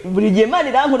twege buri gihe Imana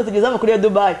irankura tugeze amakuru ya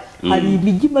Dubai. Hari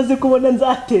imijyi maze kubona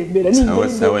nzatembera n'ingendo.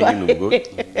 Sawa nyine ubwo.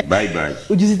 Bye bye.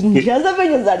 Ugize ntijaza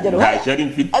venye nzarya roho. Ntacyo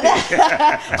mfite.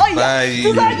 Oya,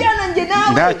 tuzajyana nge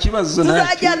nawe. Nta kibazo nta.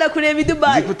 Tuzajyana kureba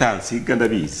Dubai. Zikutansiga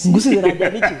ndabizi. Ngusize rajya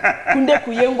niki? Kunde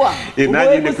kuyengwa.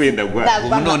 Nanjye ne kwenda gwa.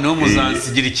 Ubu noneho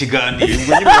muzansigira ikiganiro.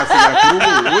 Ngo nyine basigara kuri ubu.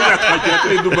 Uza twakira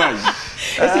kuri Dubai.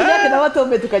 Ese njye na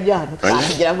batombe tukajyana.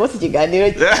 Kugira ngo ikiganiro.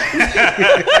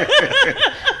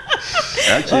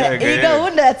 Iyi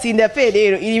gahunda yatsinda pe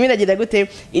rero irimo iragenda gute?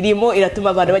 Irimo iratuma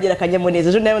abantu bagera akanyamuneza.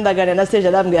 Ejo nayo ndaganira na Seja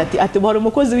arambwira ati muhora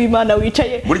umukozi w'Imana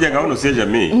wicaye. Burya gahunda Seja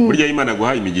burya Imana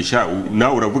guhaye imigisha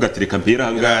nawe uravuga ati reka mpera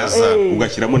hangaza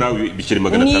ugashyiramo nawe ibiceri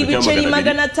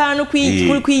 500 ku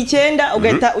 9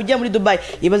 ugahita ujya muri Dubai.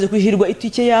 Ibaze kwihirwa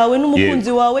itike yawe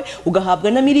n'umukunzi wawe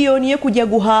ugahabwa na miliyoni yo kujya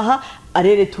guhaha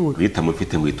arere tour. Bita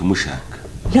mufite ngo itumushaka.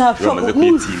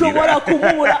 Ntushobora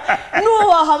kumubura n'uwo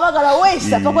wahamagara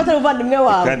wese apfa ko atari umuvandimwe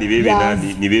wawe kandi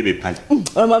ni bebe pale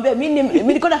uramwambia mimi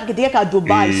niko nakakitiga ka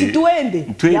Dubai si tuende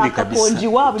kabisa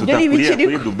wabo ibyo ni ibikiri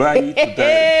kuri Dubai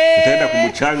tutaenda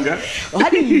kumucanga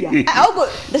hariya ahubwo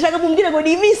ndashaka mumbwire ngo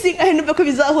ni iminsi ngahe numva ko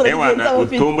bizahura bigenza aho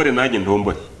utombore nanjye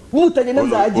ntombore mutagenda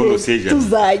nzaje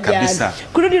tuzajyana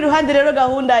kuri uri ruhande rero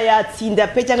gahunda yatsinda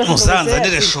pe cyangwa se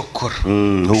muzanzanire shokora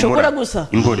shokora gusa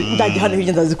imbore ndaje hano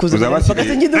hirya ndazikuza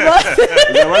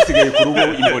uzabasigaye ku rugo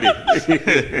imbore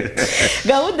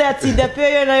gahunda yatsinda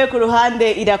pe yo nayo ku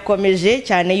ruhande irakomeje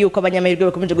cyane yuko abanyamahirwe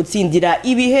bakomeje gutsindira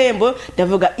ibihembo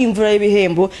ndavuga imvura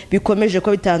y'ibihembo bikomeje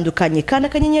ko bitandukanye kandi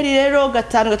akanyenyeri rero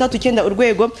 539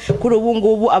 urwego kuri ubu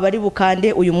ngubu abari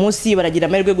bukande uyu munsi baragira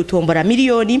amahirwe gutombora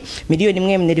miliyoni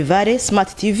imwe Vare,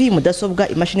 Smart TV, mudasobwa,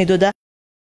 imashini doda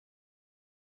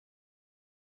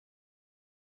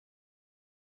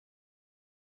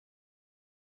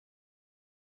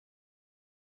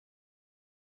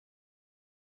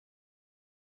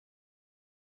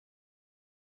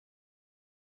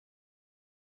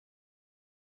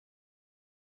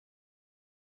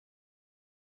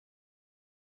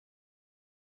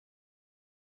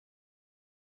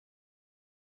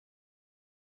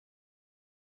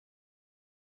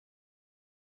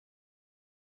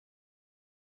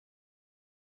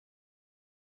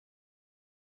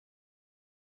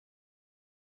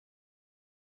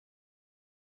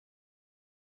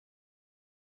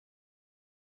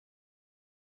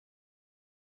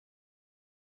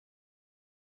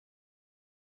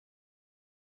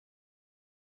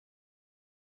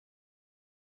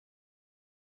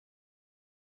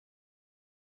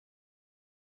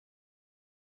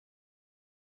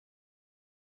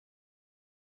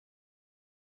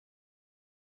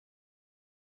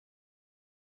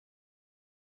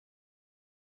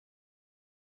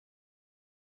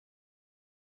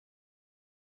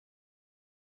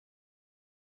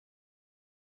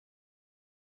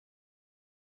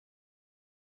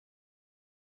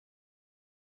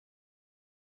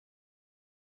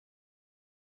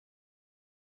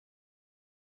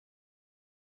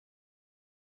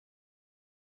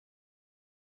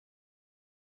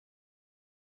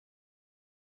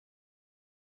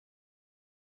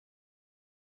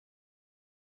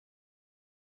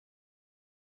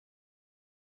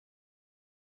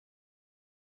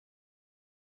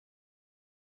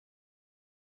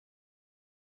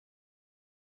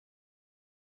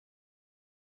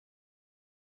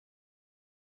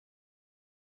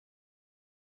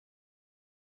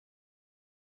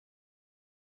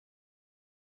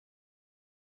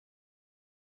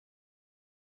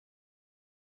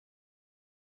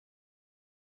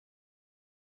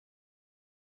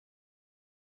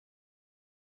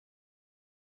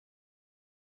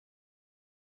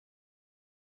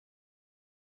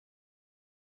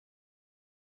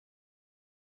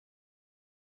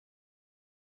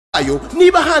ayo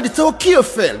niba handitseho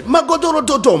KFL Magodoro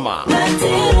Dodoma.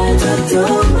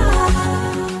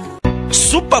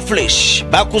 Super Fresh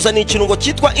bakuzaniye ikirungo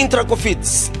cyitwa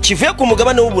Intracofits kivuye ku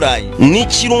mugabane w'Uburayi. Ni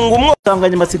kirungo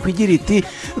insanganyamatsiko igira iti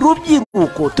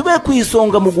rubyiruko tube ku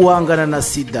isonga mu guhangana na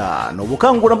sida. No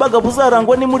bukangurambaga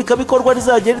buzarangwa n'imurikabikorwa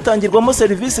rizajya ritangirwamo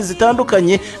serivisi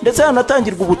zitandukanye ndetse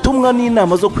hanatangirwa ubutumwa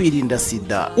n'inama zo kwirinda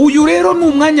sida. Uyu rero ni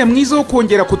umwanya mwiza wo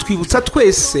kongera kutwibutsa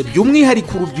twese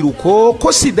by'umwihariko urubyiruko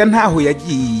ko sida ntaho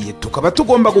yagiye, tukaba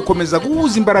tugomba gukomeza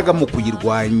guhuza imbaraga mu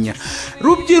kuyirwanya.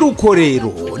 Rubyiruko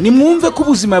rero nimwumve ko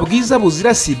ubuzima bwiza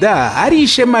buzira sida ari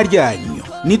ishema ryanyu.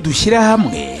 Nidushyira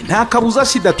hamwe nta kabuza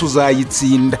sida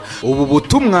tuzayitsinda. Ubu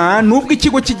butumwa nubwo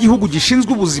ikigo cy'igihugu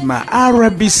gishinzwe ubuzima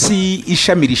RBC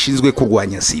ishami rishinzwe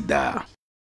kurwanya sida.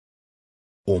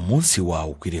 Umunsi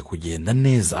wawe ukwiriye kugenda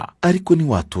neza, ariko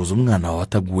niwatoza umwana wawe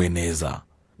ataguwe neza.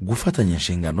 Gufatanya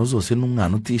inshingano zose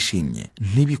n'umwana utishimye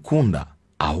ntibikunda,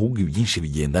 ahubwo ibyinshi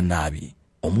bigenda nabi.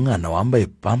 Umwana wambaye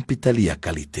pampa itari ya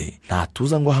kalite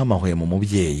ntatuza ngo ahamahwe mu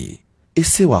mubyeyi.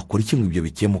 Ese wakora iki ngo ibyo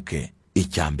bikemuke?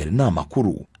 Icyambere ni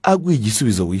amakuru aguye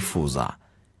igisubizo wifuza.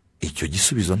 Icyo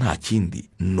gisubizo nta kindi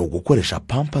ni ugukoresha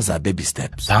pampa za baby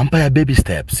steps. Pampa ya baby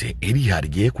steps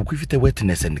irihariye kuko ifite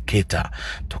wetness indicator,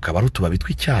 tukaba ari utubabi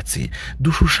tw'icyatsi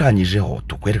dushushanyijeho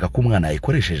tukwereka ko umwana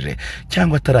yayikoresheje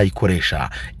cyangwa atarayikoresha.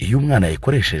 Iyo umwana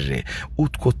yayikoresheje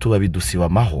utwo tubabi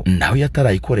dusibamaho, naho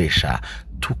yatarayikoresha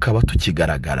tukaba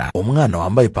tukigaragara. Umwana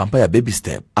wambaye pampa ya baby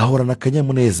step ahorana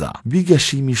akanyamuneza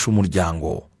bigashimisha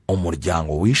umuryango.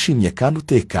 Umuryango wishimye kandi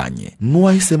utekanye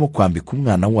n'uwahisemo kwambika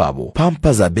umwana wabo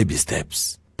pampa za baby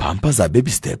steps. Pampa za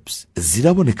baby steps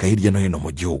ziraboneka hirya no hino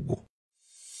mu gihugu.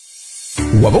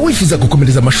 Waba wifuza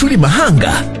gukomereza amashuri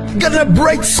mahanga? Gana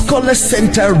Bright Scholar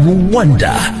Center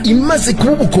Rwanda imaze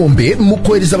kuba ubukombe mu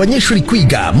kohereza abanyeshuri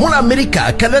kwiga muri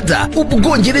Amerika, Canada,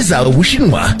 Ubwongereza,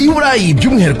 Ubushinwa, Iburayi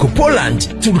by'umwihariko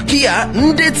Poland, Turkiya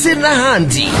ndetse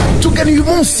n'ahandi. Tugana uyu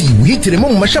munsi wihitiremo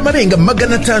mu mashami arenga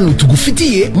 500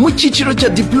 tugufitiye mu cyiciro cya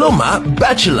diploma,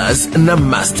 bachelors na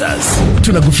masters.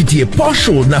 Tunagufitiye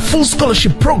partial na full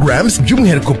scholarship programs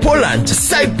by'umwihariko Poland,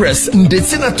 Cyprus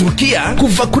ndetse na Turkiya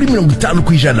kuva kuri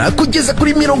 50% kugeza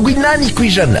kuri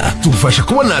 80%. Tugufasha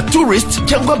kubona tourist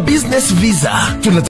cyangwa business visa.